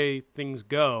part of the way things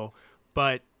go,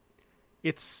 but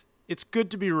it's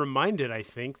good to be reminded, I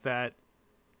think, that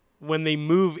when they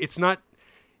move, it's not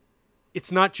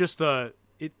just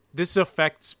this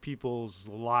affects people's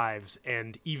lives,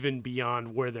 and even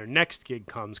beyond where their next gig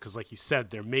comes, because like you said,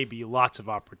 there may be lots of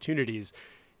opportunities.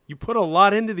 You put a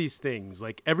lot into these things.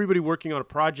 Like, everybody working on a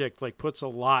project, like, puts a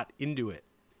lot into it,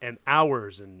 and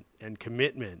hours and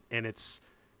commitment, and it's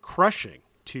crushing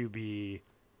to be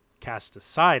cast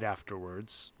aside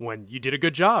afterwards when you did a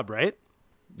good job, right?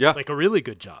 Yeah. Like, a really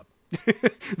good job.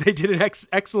 They did an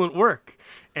excellent work,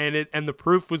 and the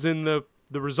proof was in the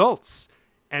results.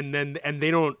 And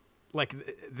they don't, like,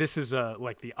 this is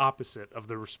like the opposite of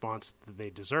the response that they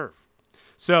deserve.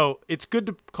 So it's good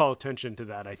to call attention to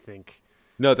that, I think.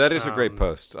 No, that is a great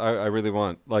post. I really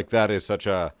want, like, that is such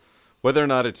a, whether or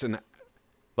not it's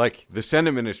like, the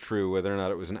sentiment is true, whether or not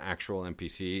it was an actual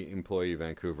NPC employee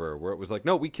Vancouver, where it was like,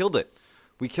 no, we killed it.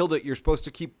 We killed it. You're supposed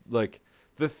to keep, like,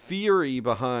 the theory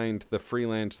behind the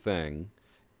freelance thing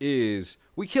is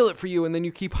we kill it for you and then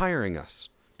you keep hiring us.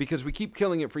 Because we keep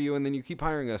killing it for you and then you keep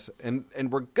hiring us, and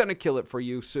we're going to kill it for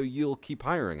you so you'll keep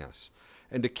hiring us.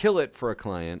 And to kill it for a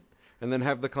client and then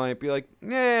have the client be like,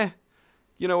 nah,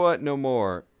 you know what, no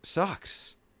more,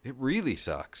 sucks. It really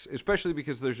sucks, especially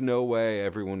because there's no way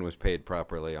everyone was paid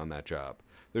properly on that job.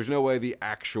 There's no way the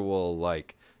actual,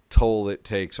 like, toll it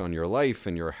takes on your life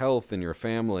and your health and your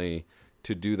family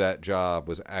to do that job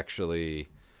was actually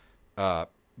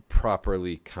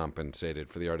properly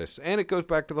compensated for the artists. And it goes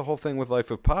back to the whole thing with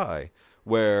Life of Pi,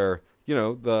 where, you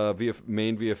know, the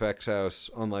main VFX house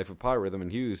on Life of Pi, Rhythm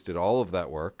and Hughes, did all of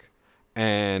that work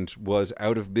and was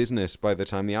out of business by the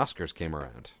time the Oscars came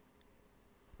around.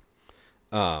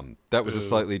 That was a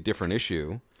slightly different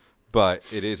issue, but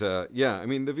it is the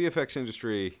VFX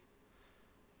industry,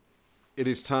 it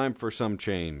is time for some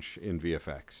change in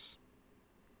VFX.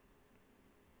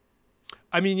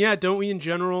 I mean, yeah, don't we in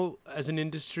general, as an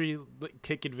industry,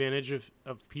 take advantage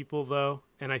of people, though?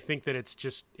 And I think that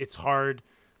it's hard.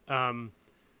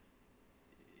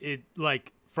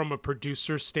 Like, from a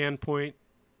producer standpoint,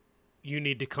 you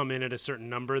need to come in at a certain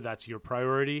number, that's your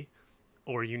priority,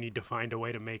 or you need to find a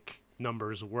way to make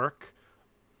numbers work.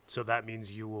 So that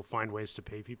means you will find ways to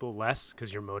pay people less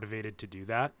because you're motivated to do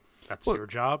that. That's your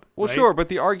job. Well, right? sure, but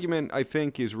the argument, I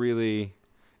think, is really,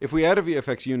 if we had a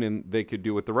VFX union, they could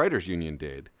do what the writers union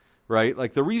did, right?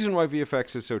 Like, the reason why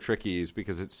VFX is so tricky is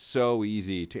because it's so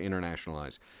easy to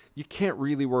internationalize. You can't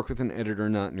really work with an editor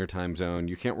not in your time zone.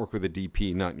 You can't work with a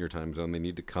DP not in your time zone. They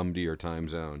need to come to your time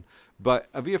zone. But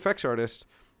a VFX artist,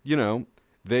 you know,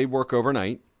 they work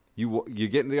overnight. You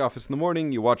get in the office in the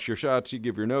morning, you watch your shots, you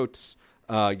give your notes.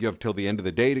 You have till the end of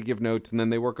the day to give notes, and then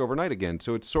they work overnight again.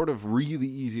 So it's sort of really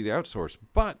easy to outsource.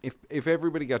 But if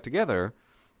everybody got together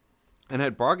and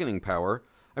had bargaining power,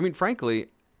 I mean, frankly,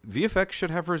 VFX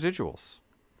should have residuals.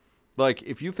 Like,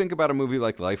 if you think about a movie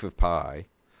like Life of Pi,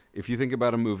 if you think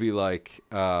about a movie like,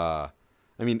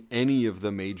 any of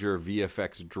the major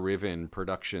VFX-driven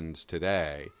productions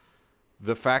today,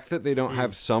 the fact that they don't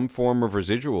have some form of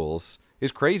residuals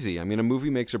is crazy. I mean, a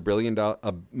movie makes $1 billion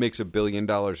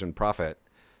in profit.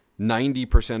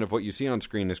 90% of what you see on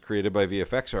screen is created by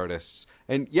VFX artists.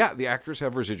 And yeah, the actors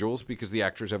have residuals because the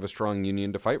actors have a strong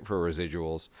union to fight for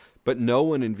residuals. But no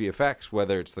one in VFX,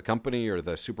 whether it's the company or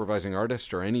the supervising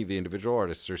artist or any of the individual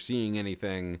artists, are seeing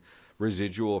anything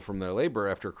residual from their labor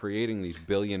after creating these $1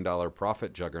 billion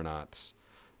profit juggernauts.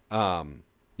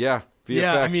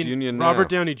 VFX union. Robert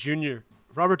Downey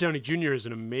Jr. is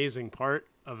an amazing part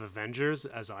of Avengers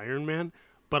as Iron Man,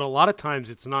 but a lot of times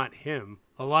it's not him.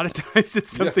 A lot of times it's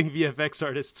something VFX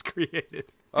artists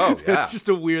created. Oh, yeah. It's just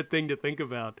a weird thing to think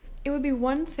about. It would be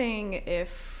one thing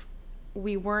if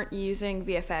we weren't using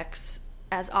VFX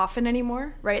as often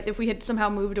anymore, right? If we had somehow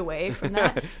moved away from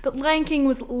that. But Lion King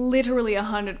was literally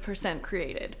 100%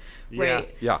 created,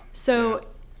 right? Yeah. So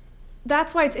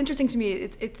that's why it's interesting to me.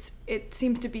 It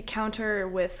seems to be counter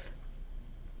with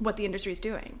what the industry is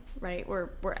doing, right? We're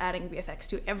adding VFX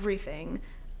to everything,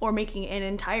 or making an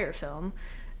entire film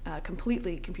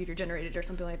completely computer generated or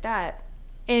something like that,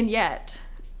 and yet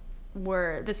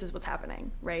this is what's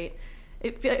happening, right?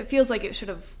 It feels like they should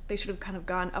have kind of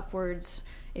gone upwards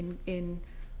in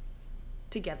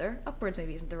together. Upwards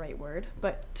maybe isn't the right word,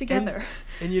 but together.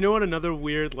 And you know what? Another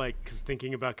weird, because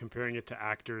thinking about comparing it to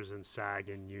actors and SAG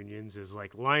and unions is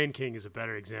like Lion King is a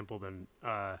better example than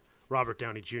Robert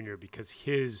Downey Jr. because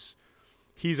he's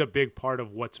a big part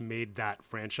of what's made that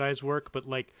franchise work. But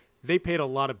they paid a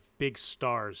lot of big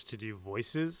stars to do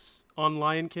voices on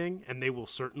Lion King, and they will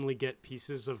certainly get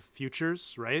pieces of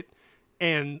futures, right?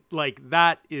 And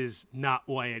that is not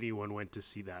why anyone went to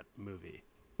see that movie.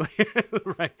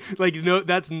 Right?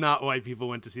 That's not why people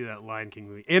went to see that Lion King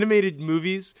movie. Animated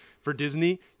movies for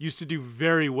Disney used to do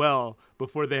very well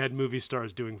before they had movie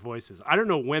stars doing voices. I don't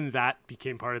know when that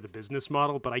became part of the business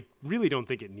model, but I really don't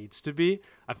think it needs to be.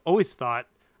 I've always thought,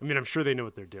 I'm sure they know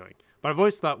what they're doing, but I've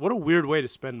always thought, what a weird way to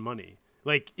spend money.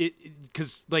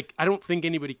 Because I don't think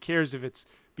anybody cares if it's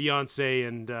Beyonce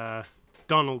and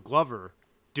Donald Glover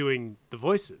doing the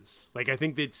voices. I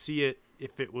think they'd see it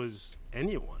if it was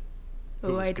anyone.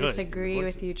 Oh, I disagree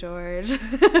with you, George.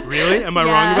 Really? Am I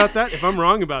wrong about that? If I'm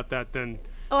wrong about that, then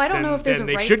I don't know if there's a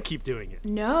right. They should keep doing it.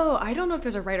 No, I don't know if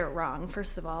there's a right or wrong.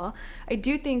 First of all, I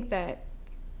do think that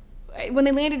when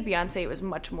they landed Beyonce, it was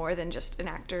much more than just an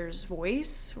actor's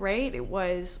voice, right? It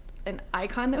was an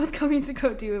icon that was coming to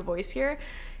go do a voice here,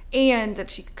 and that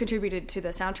she contributed to the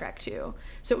soundtrack too.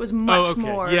 So it was much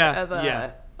more of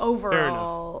a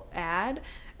overall ad.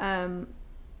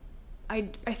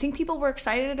 I think people were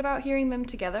excited about hearing them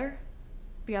together,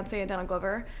 Beyonce and Donald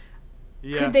Glover.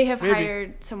 Yeah, could they have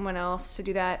hired someone else to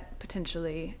do that?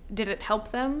 Potentially. Did it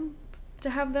help them to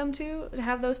have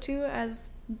those two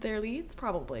as their leads?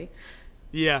 Probably.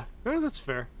 Yeah, that's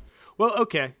fair. Well,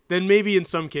 okay. Then maybe in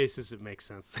some cases it makes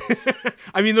sense.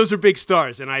 Those are big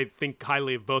stars, and I think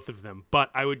highly of both of them.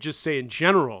 But I would just say in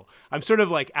general, I'm sort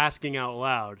of asking out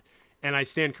loud, and I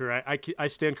stand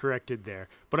corrected there.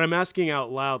 But I'm asking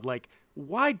out loud,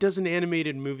 why does an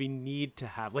animated movie need to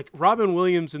have Robin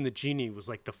Williams and the Genie was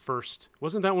the first,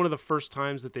 wasn't that one of the first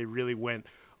times that they really went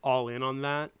all in on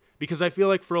that? Because I feel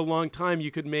like for a long time you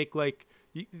could make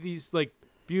these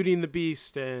Beauty and the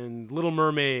Beast and Little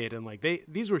Mermaid and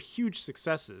these were huge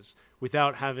successes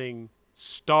without having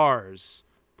stars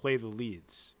play the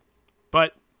leads.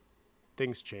 But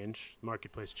things change,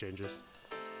 marketplace changes.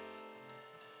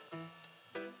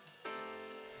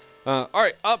 All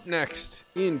right, up next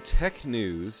in tech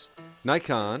news,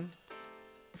 Nikon,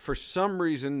 for some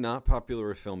reason not popular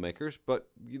with filmmakers, but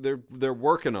they're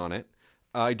working on it.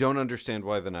 I don't understand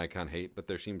why the Nikon hate, but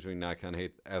there seems to be Nikon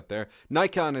hate out there.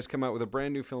 Nikon has come out with a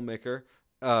brand new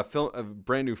a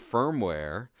brand new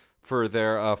firmware for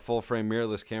their full-frame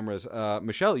mirrorless cameras.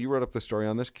 Michelle, you wrote up the story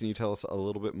on this. Can you tell us a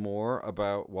little bit more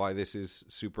about why this is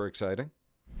super exciting?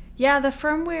 Yeah, the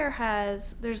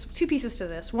firmware there's two pieces to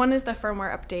this. One is the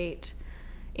firmware update,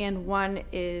 and one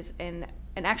is an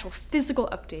actual physical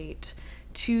update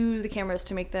to the cameras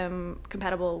to make them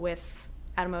compatible with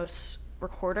Atomos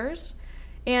recorders.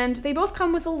 And they both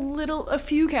come with a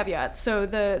few caveats. So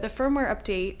the firmware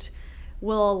update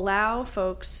will allow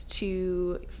folks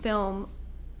to use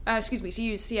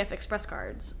CF Express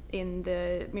cards in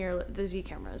the Z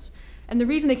cameras. And the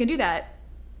reason they can do that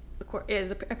is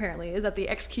that the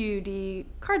XQD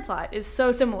card slot is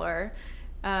so similar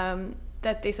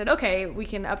that they said, okay, we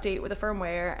can update with the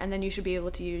firmware, and then you should be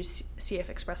able to use CF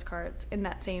Express cards in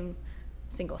that same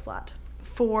single slot.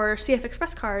 For CF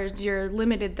Express cards, you're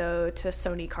limited, though, to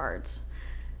Sony cards.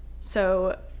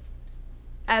 So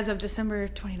as of December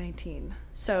 2019.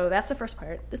 So that's the first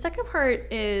part. The second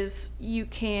part is you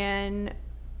can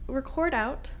record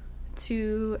out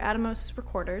to Atomos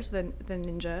recorders, the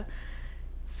Ninja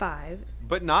 5.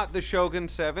 But not the Shogun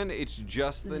 7. It's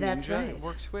just the That's Ninja right. it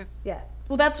works with? Yeah.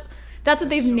 Well, that's what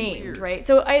they've so named, weird. right?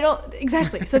 So I don't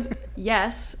exactly. So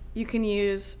yes, you can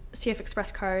use CF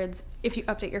Express cards if you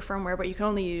update your firmware, but you can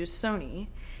only use Sony.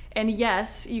 And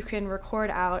yes, you can record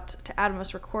out to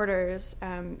Atomos recorders,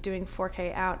 doing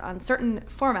 4K out on certain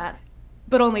formats,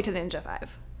 but only to the Ninja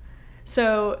 5.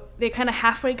 So they kind of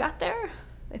halfway got there.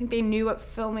 I think they knew what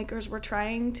filmmakers were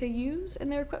trying to use in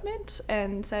their equipment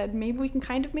and said, maybe we can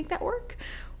kind of make that work.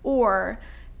 Or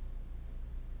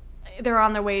they're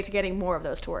on their way to getting more of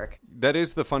those to work. That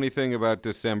is the funny thing about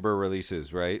December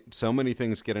releases, right? So many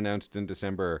things get announced in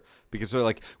December because they're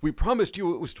like, we promised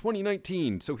you it was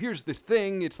 2019, so here's this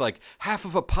thing. It's like half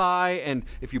of a pie, and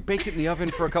if you bake it in the oven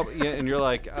for a couple, and you're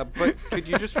like, but could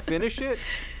you just finish it?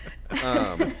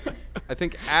 I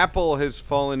think Apple has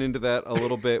fallen into that a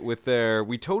little bit with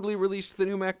we totally released the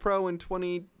new Mac Pro in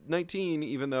 2019,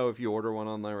 even though if you order one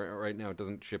online right now, it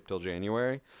doesn't ship till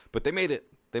January. But they made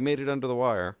it. They made it under the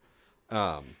wire.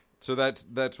 So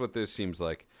that's what this seems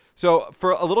like. So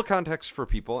for a little context for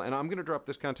people, and I'm going to drop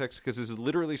this context because this is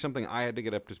literally something I had to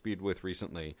get up to speed with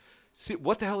recently.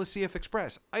 What the hell is CF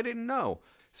Express? I didn't know.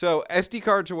 So SD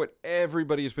cards are what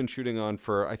everybody has been shooting on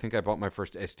for. I think I bought my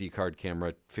first SD card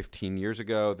camera 15 years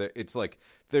ago. It's like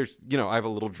there's, I have a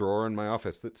little drawer in my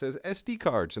office that says SD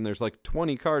cards, and there's like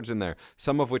 20 cards in there,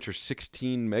 some of which are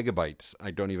 16 megabytes.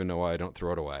 I don't even know why I don't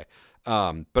throw it away.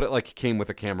 But it like came with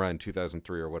a camera in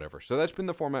 2003 or whatever. So that's been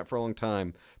the format for a long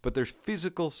time. But there's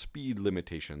physical speed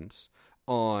limitations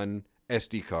on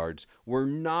SD cards. We're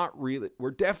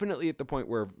definitely at the point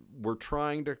where we're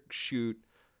trying to shoot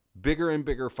bigger and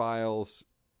bigger files,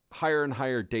 higher and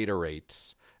higher data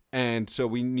rates. And so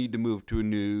we need to move to a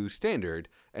new standard.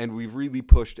 And we've really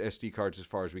pushed SD cards as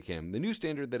far as we can. The new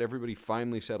standard that everybody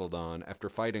finally settled on after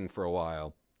fighting for a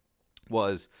while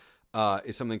is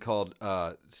something called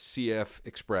CF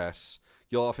Express.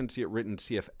 You'll often see it written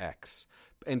CFX.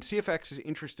 And CFX is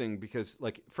interesting because,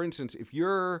 like, for instance, if you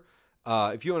own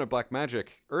a Blackmagic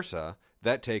Ursa,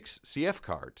 that takes CF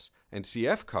cards. And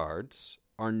CF cards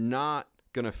are not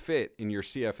going to fit in your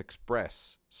CF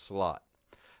Express slot.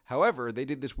 However, they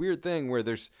did this weird thing where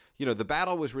there's, the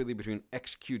battle was really between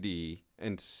XQD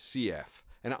and CF.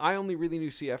 And I only really knew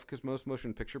CF because most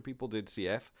motion picture people did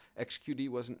CF. XQD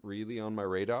wasn't really on my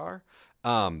radar.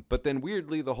 But then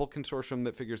weirdly, the whole consortium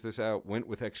that figures this out went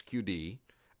with XQD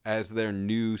as their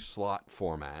new slot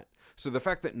format. So the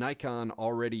fact that Nikon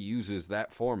already uses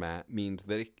that format means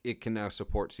that it can now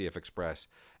support CF Express.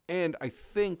 And I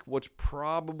think what's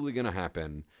probably going to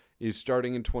happen is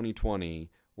starting in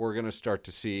 2020, we're going to start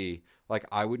to see, like,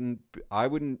 I would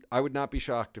not be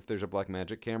shocked if there's a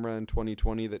Blackmagic camera in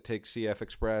 2020 that takes CF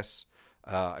Express.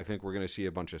 I think we're going to see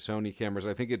a bunch of Sony cameras.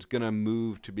 I think it's going to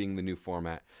move to being the new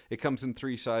format. It comes in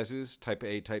 3 sizes, Type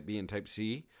A, Type B, and Type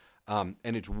C. And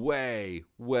it's way,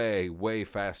 way, way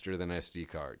faster than SD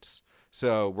cards.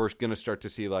 So we're going to start to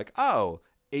see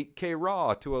 8K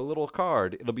RAW to a little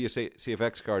card. It'll be a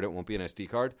CFX card. It won't be an SD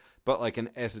card, but like an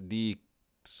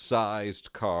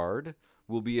SD-sized card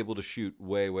will be able to shoot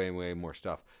way, way, way more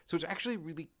stuff. So it's actually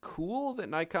really cool that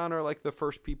Nikon are like the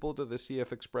first people to the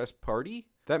CF Express party.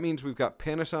 That means we've got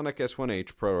Panasonic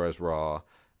S1H ProRes RAW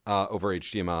over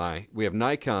HDMI. We have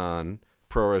Nikon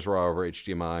ProRes RAW over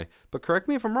HDMI. But correct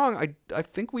me if I'm wrong, I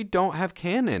think we don't have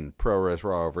Canon ProRes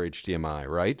RAW over HDMI,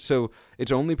 right? So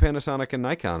it's only Panasonic and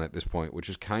Nikon at this point, which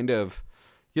is kind of,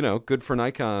 good for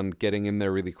Nikon getting in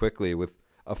there really quickly with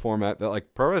a format that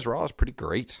like ProRes RAW is pretty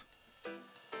great.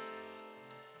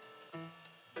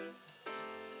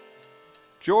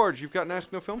 George, you've got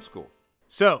National Film School.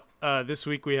 So this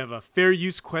week we have a fair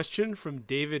use question from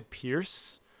David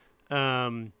Pierce.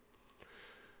 I've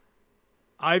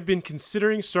been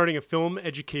considering starting a film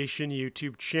education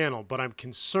YouTube channel, but I'm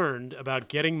concerned about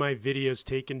getting my videos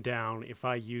taken down if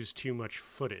I use too much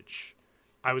footage.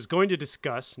 I was going to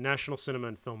discuss national cinema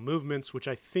and film movements, which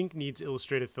I think needs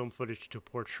illustrated film footage to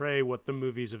portray what the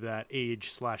movies of that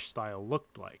age/style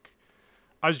looked like.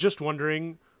 I was just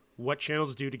wondering what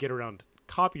channels do to get around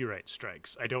copyright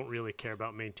strikes. I don't really care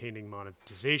about maintaining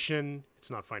monetization.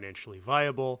 It's not financially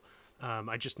viable.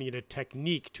 I just need a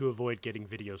technique to avoid getting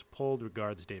videos pulled.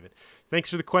 Regards, David. Thanks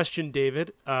for the question,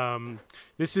 David.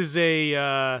 This is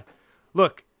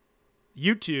look,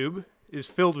 YouTube is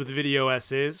filled with video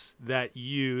essays that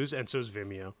use, and so is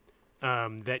Vimeo,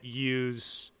 that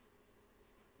use,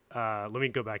 let me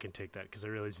go back and take that because I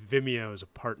realized Vimeo is a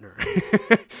partner.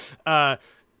 Vimeo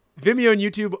and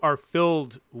YouTube are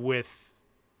filled with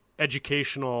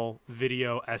educational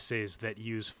video essays that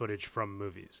use footage from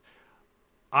movies.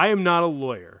 I am not a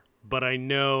lawyer, but I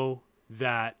know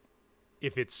that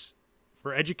if it's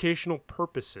for educational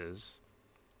purposes,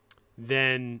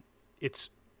 then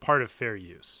it's part of fair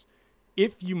use.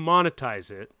 If you monetize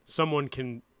it, someone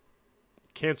can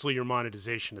cancel your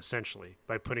monetization essentially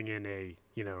by putting in a,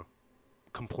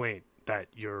 complaint that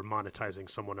you're monetizing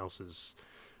someone else's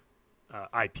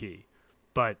IP.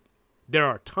 But there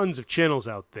are tons of channels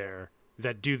out there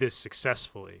that do this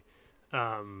successfully.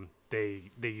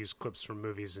 They use clips from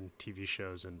movies and TV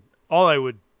shows, and all I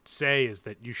would say is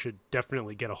that you should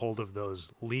definitely get a hold of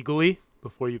those legally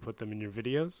before you put them in your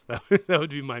videos. That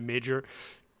would be my major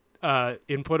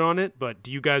input on it. But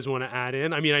do you guys want to add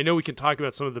in? I mean, I know we can talk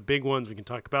about some of the big ones. We can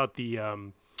talk about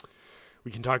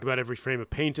Every Frame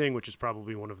of Painting, which is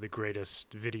probably one of the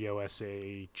greatest video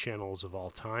essay channels of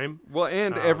all time. Well,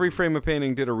 and Every Frame of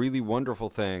Painting did a really wonderful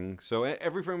thing. So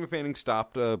Every Frame of Painting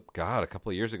stopped, a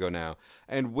couple of years ago now.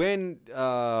 And when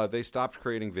they stopped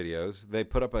creating videos, they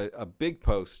put up a big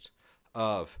post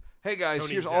of, hey guys,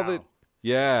 Tony here's Zhao. all the...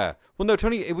 Yeah. Well, no,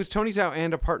 it was Tony Zhao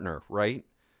and a partner, right?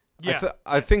 Yeah.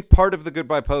 I think part of the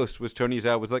goodbye post was Tony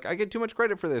Zhao was like, I get too much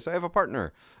credit for this. I have a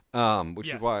partner, which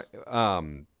Yes. is why.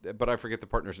 But I forget the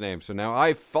partner's name. So now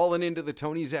I've fallen into the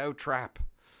Tony Zhao trap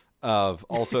of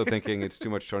also thinking it's too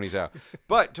much Tony Zhao.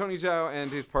 But Tony Zhao and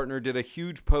his partner did a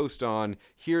huge post on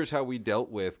here's how we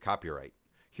dealt with copyright.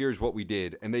 Here's what we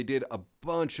did, and they did a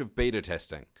bunch of beta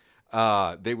testing.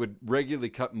 They would regularly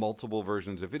cut multiple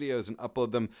versions of videos and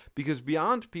upload them because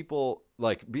beyond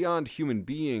human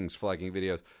beings flagging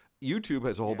videos, YouTube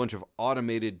has a whole bunch of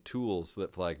automated tools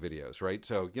that flag videos, right?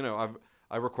 So,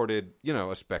 I recorded,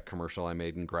 a spec commercial I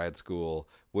made in grad school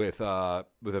with a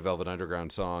Velvet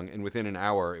Underground song, and within an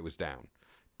hour it was down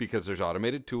because there's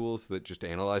automated tools that just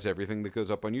analyze everything that goes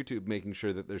up on YouTube, making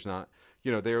sure that there's not,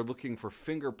 they are looking for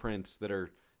fingerprints that are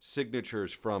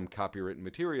signatures from copywritten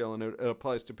material, and it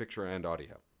applies to picture and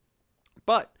audio.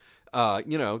 But,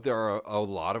 there are a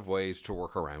lot of ways to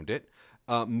work around it.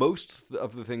 Most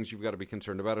of the things you've got to be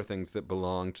concerned about are things that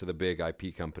belong to the big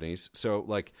IP companies. So,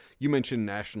 like you mentioned,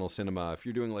 national cinema. If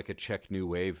you're doing like a Czech New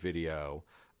Wave video,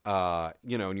 and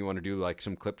you want to do like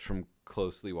some clips from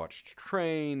closely watched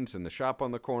trains and the shop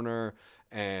on the corner,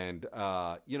 and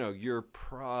you're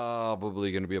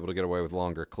probably going to be able to get away with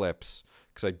longer clips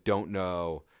because I don't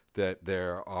know that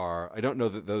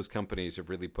those companies have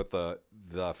really put the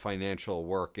financial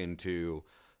work into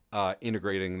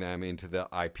integrating them into the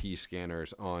IP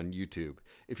scanners on YouTube.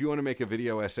 If you want to make a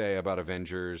video essay about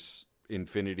Avengers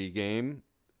Infinity Game,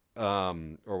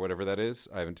 or whatever that is,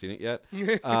 I haven't seen it yet,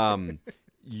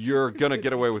 you're going to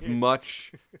get away with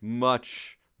much,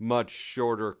 much, much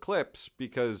shorter clips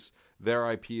because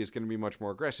their IP is going to be much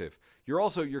more aggressive.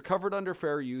 You're covered under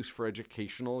fair use for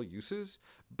educational uses,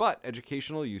 but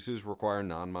educational uses require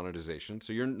non-monetization,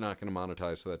 so you're not going to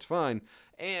monetize, so that's fine.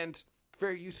 And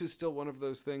fair use is still one of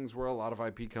those things where a lot of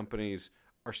IP companies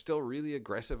are still really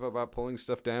aggressive about pulling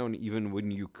stuff down, even when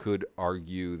you could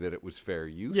argue that it was fair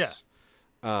use.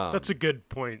 Yeah, that's a good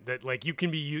point. That like you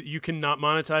can not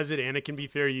monetize it, and it can be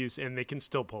fair use, and they can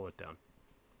still pull it down.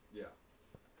 Yeah,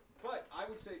 but I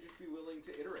would say just be willing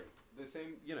to iterate the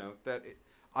same.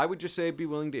 I would just say be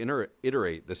willing to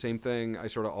iterate the same thing. I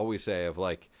sort of always say of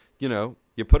like, you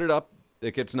put it up.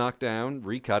 It gets knocked down,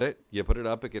 recut it. You put it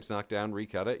up, it gets knocked down,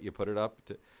 recut it. You put it up.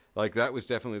 Like, that was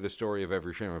definitely the story of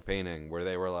Every Frame of Painting, where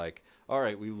they were like, all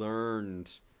right, we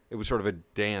learned. It was sort of a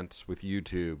dance with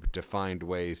YouTube to find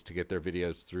ways to get their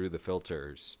videos through the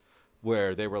filters,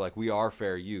 where they were like, we are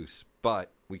fair use,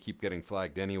 but we keep getting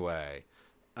flagged anyway,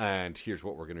 and here's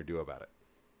what we're going to do about it.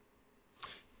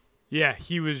 Yeah,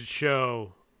 he would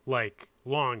show, like,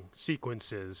 long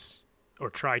sequences,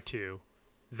 or try to,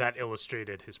 that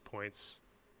illustrated his points.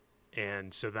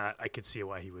 And so that I could see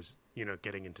why he was,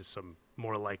 getting into some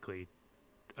more likely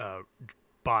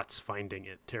bots finding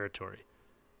it territory.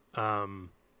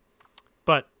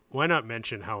 But why not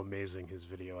mention how amazing his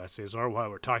video essays are while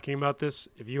we're talking about this?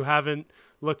 If you haven't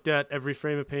looked at Every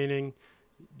Frame of Painting,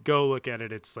 go look at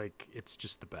it. It's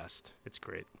just the best. It's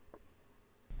great.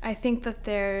 I think that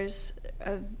there's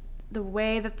the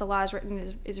way that the law is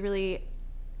written is really.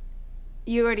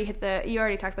 You already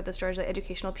talked about the George, the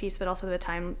educational piece, but also the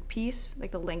time piece, like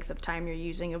the length of time you're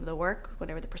using of the work,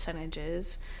 whatever the percentage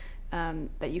is,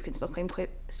 that you can still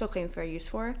claim fair use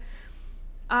for.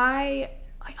 I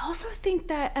also think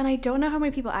that, and I don't know how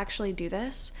many people actually do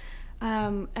this,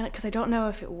 and because I don't know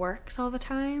if it works all the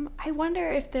time, I wonder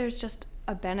if there's just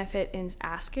a benefit in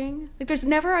asking. Like, there's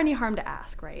never any harm to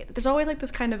ask, right? There's always like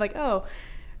this kind of like, oh,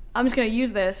 I'm just going to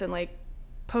use this and like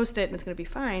post it and it's going to be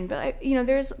fine. But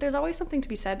there's always something to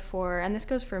be said for, and this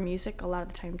goes for music a lot of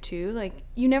the time too. Like,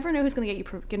 you never know who's going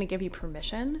to give you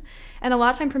permission, and a lot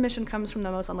of time permission comes from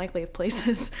the most unlikely of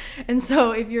places. And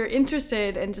so if you're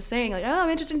interested in just saying like, oh, I'm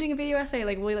interested in doing a video essay,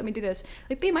 like, will you let me do this?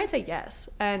 Like, they might say yes,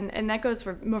 and that goes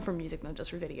for more for music than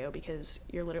just for video, because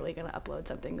you're literally going to upload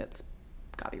something that's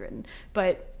copywritten.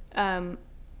 But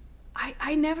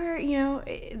I never,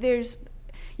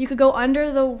 you could go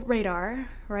under the radar,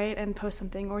 right, and post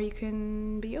something, or you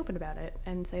can be open about it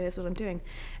and say, this is what I'm doing.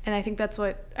 And I think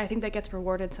that gets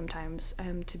rewarded sometimes,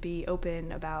 to be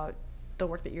open about the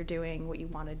work that you're doing, what you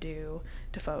want to do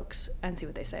to folks, and see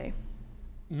what they say.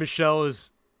 Michelle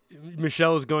is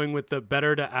going with the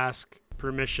better to ask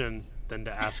permission than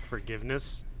to ask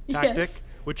forgiveness tactic. Yes.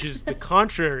 Which is the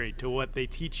contrary to what they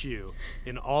teach you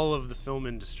in all of the film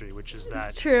industry, which is that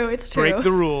it's true. Break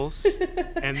the rules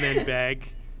and then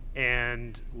beg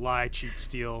and lie, cheat,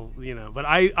 steal, But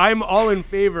I'm all in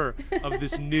favor of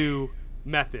this new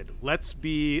method. Let's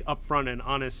be upfront and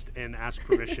honest and ask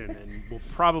permission, and we'll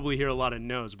probably hear a lot of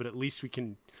no's, but at least we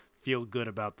can feel good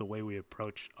about the way we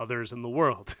approach others in the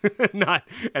world, not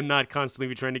constantly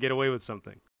be trying to get away with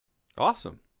something.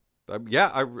 Awesome. That's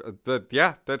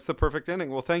the perfect ending.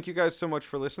 Well, thank you guys so much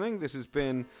for listening. This has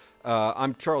been,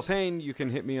 I'm Charles Haine. You can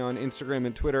hit me on Instagram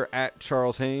and Twitter at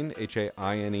Charles Haine,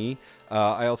 Haine.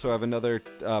 I also have another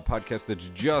podcast that's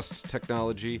just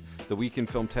technology, The Week in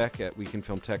Film Tech at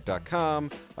weekinfilmtech.com.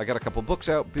 I got a couple books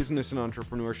out, Business and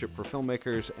Entrepreneurship for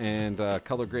Filmmakers and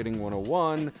Color Grading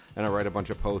 101, and I write a bunch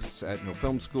of posts at No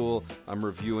Film School. I'm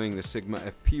reviewing the Sigma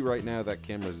FP right now. That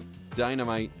camera's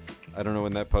dynamite. I don't know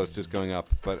when that post is going up,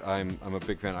 but I'm a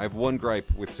big fan. I have one gripe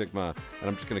with Sigma, and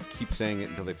I'm just going to keep saying it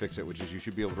until they fix it, which is you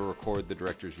should be able to record the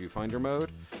director's viewfinder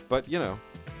mode. But,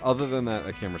 other than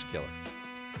that camera's killer.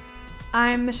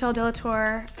 I'm Michelle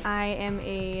Delatour. I am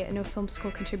a No Film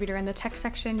School contributor in the tech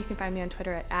section. You can find me on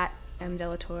Twitter at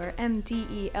mdelatour,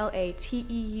 MDELATEUR,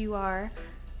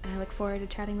 and I look forward to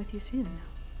chatting with you soon.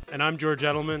 And I'm George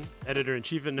Edelman,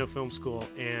 editor-in-chief at No Film School,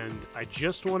 and I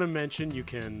just want to mention you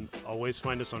can always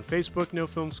find us on Facebook, No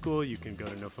Film School. You can go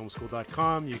to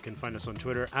nofilmschool.com. You can find us on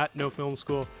Twitter at No Film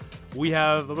School. We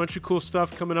have a bunch of cool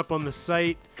stuff coming up on the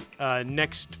site.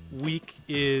 Next week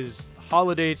is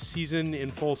holiday season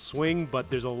in full swing, but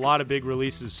there's a lot of big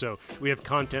releases. So we have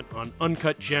content on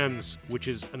Uncut Gems, which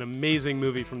is an amazing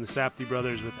movie from the Safdie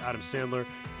brothers with Adam Sandler.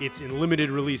 It's in limited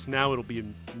release now. It'll be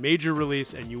a major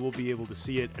release, and you will be able to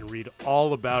see it and read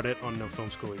all about it on No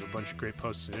Film School. We have a bunch of great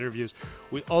posts and interviews.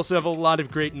 We also have a lot of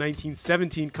great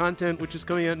 1917 content, which is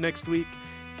coming out next week,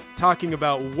 talking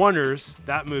about Oneers.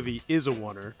 That movie is a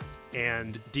oner,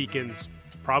 and Deakins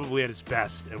probably at its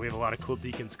best, and we have a lot of cool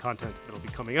Deakins content that'll be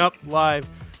coming up live.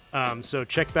 So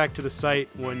check back to the site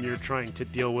when you're trying to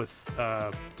deal with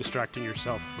distracting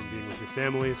yourself from being with your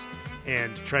families,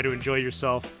 and try to enjoy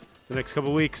yourself the next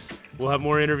couple weeks. We'll have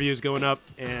more interviews going up,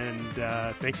 and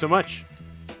thanks so much.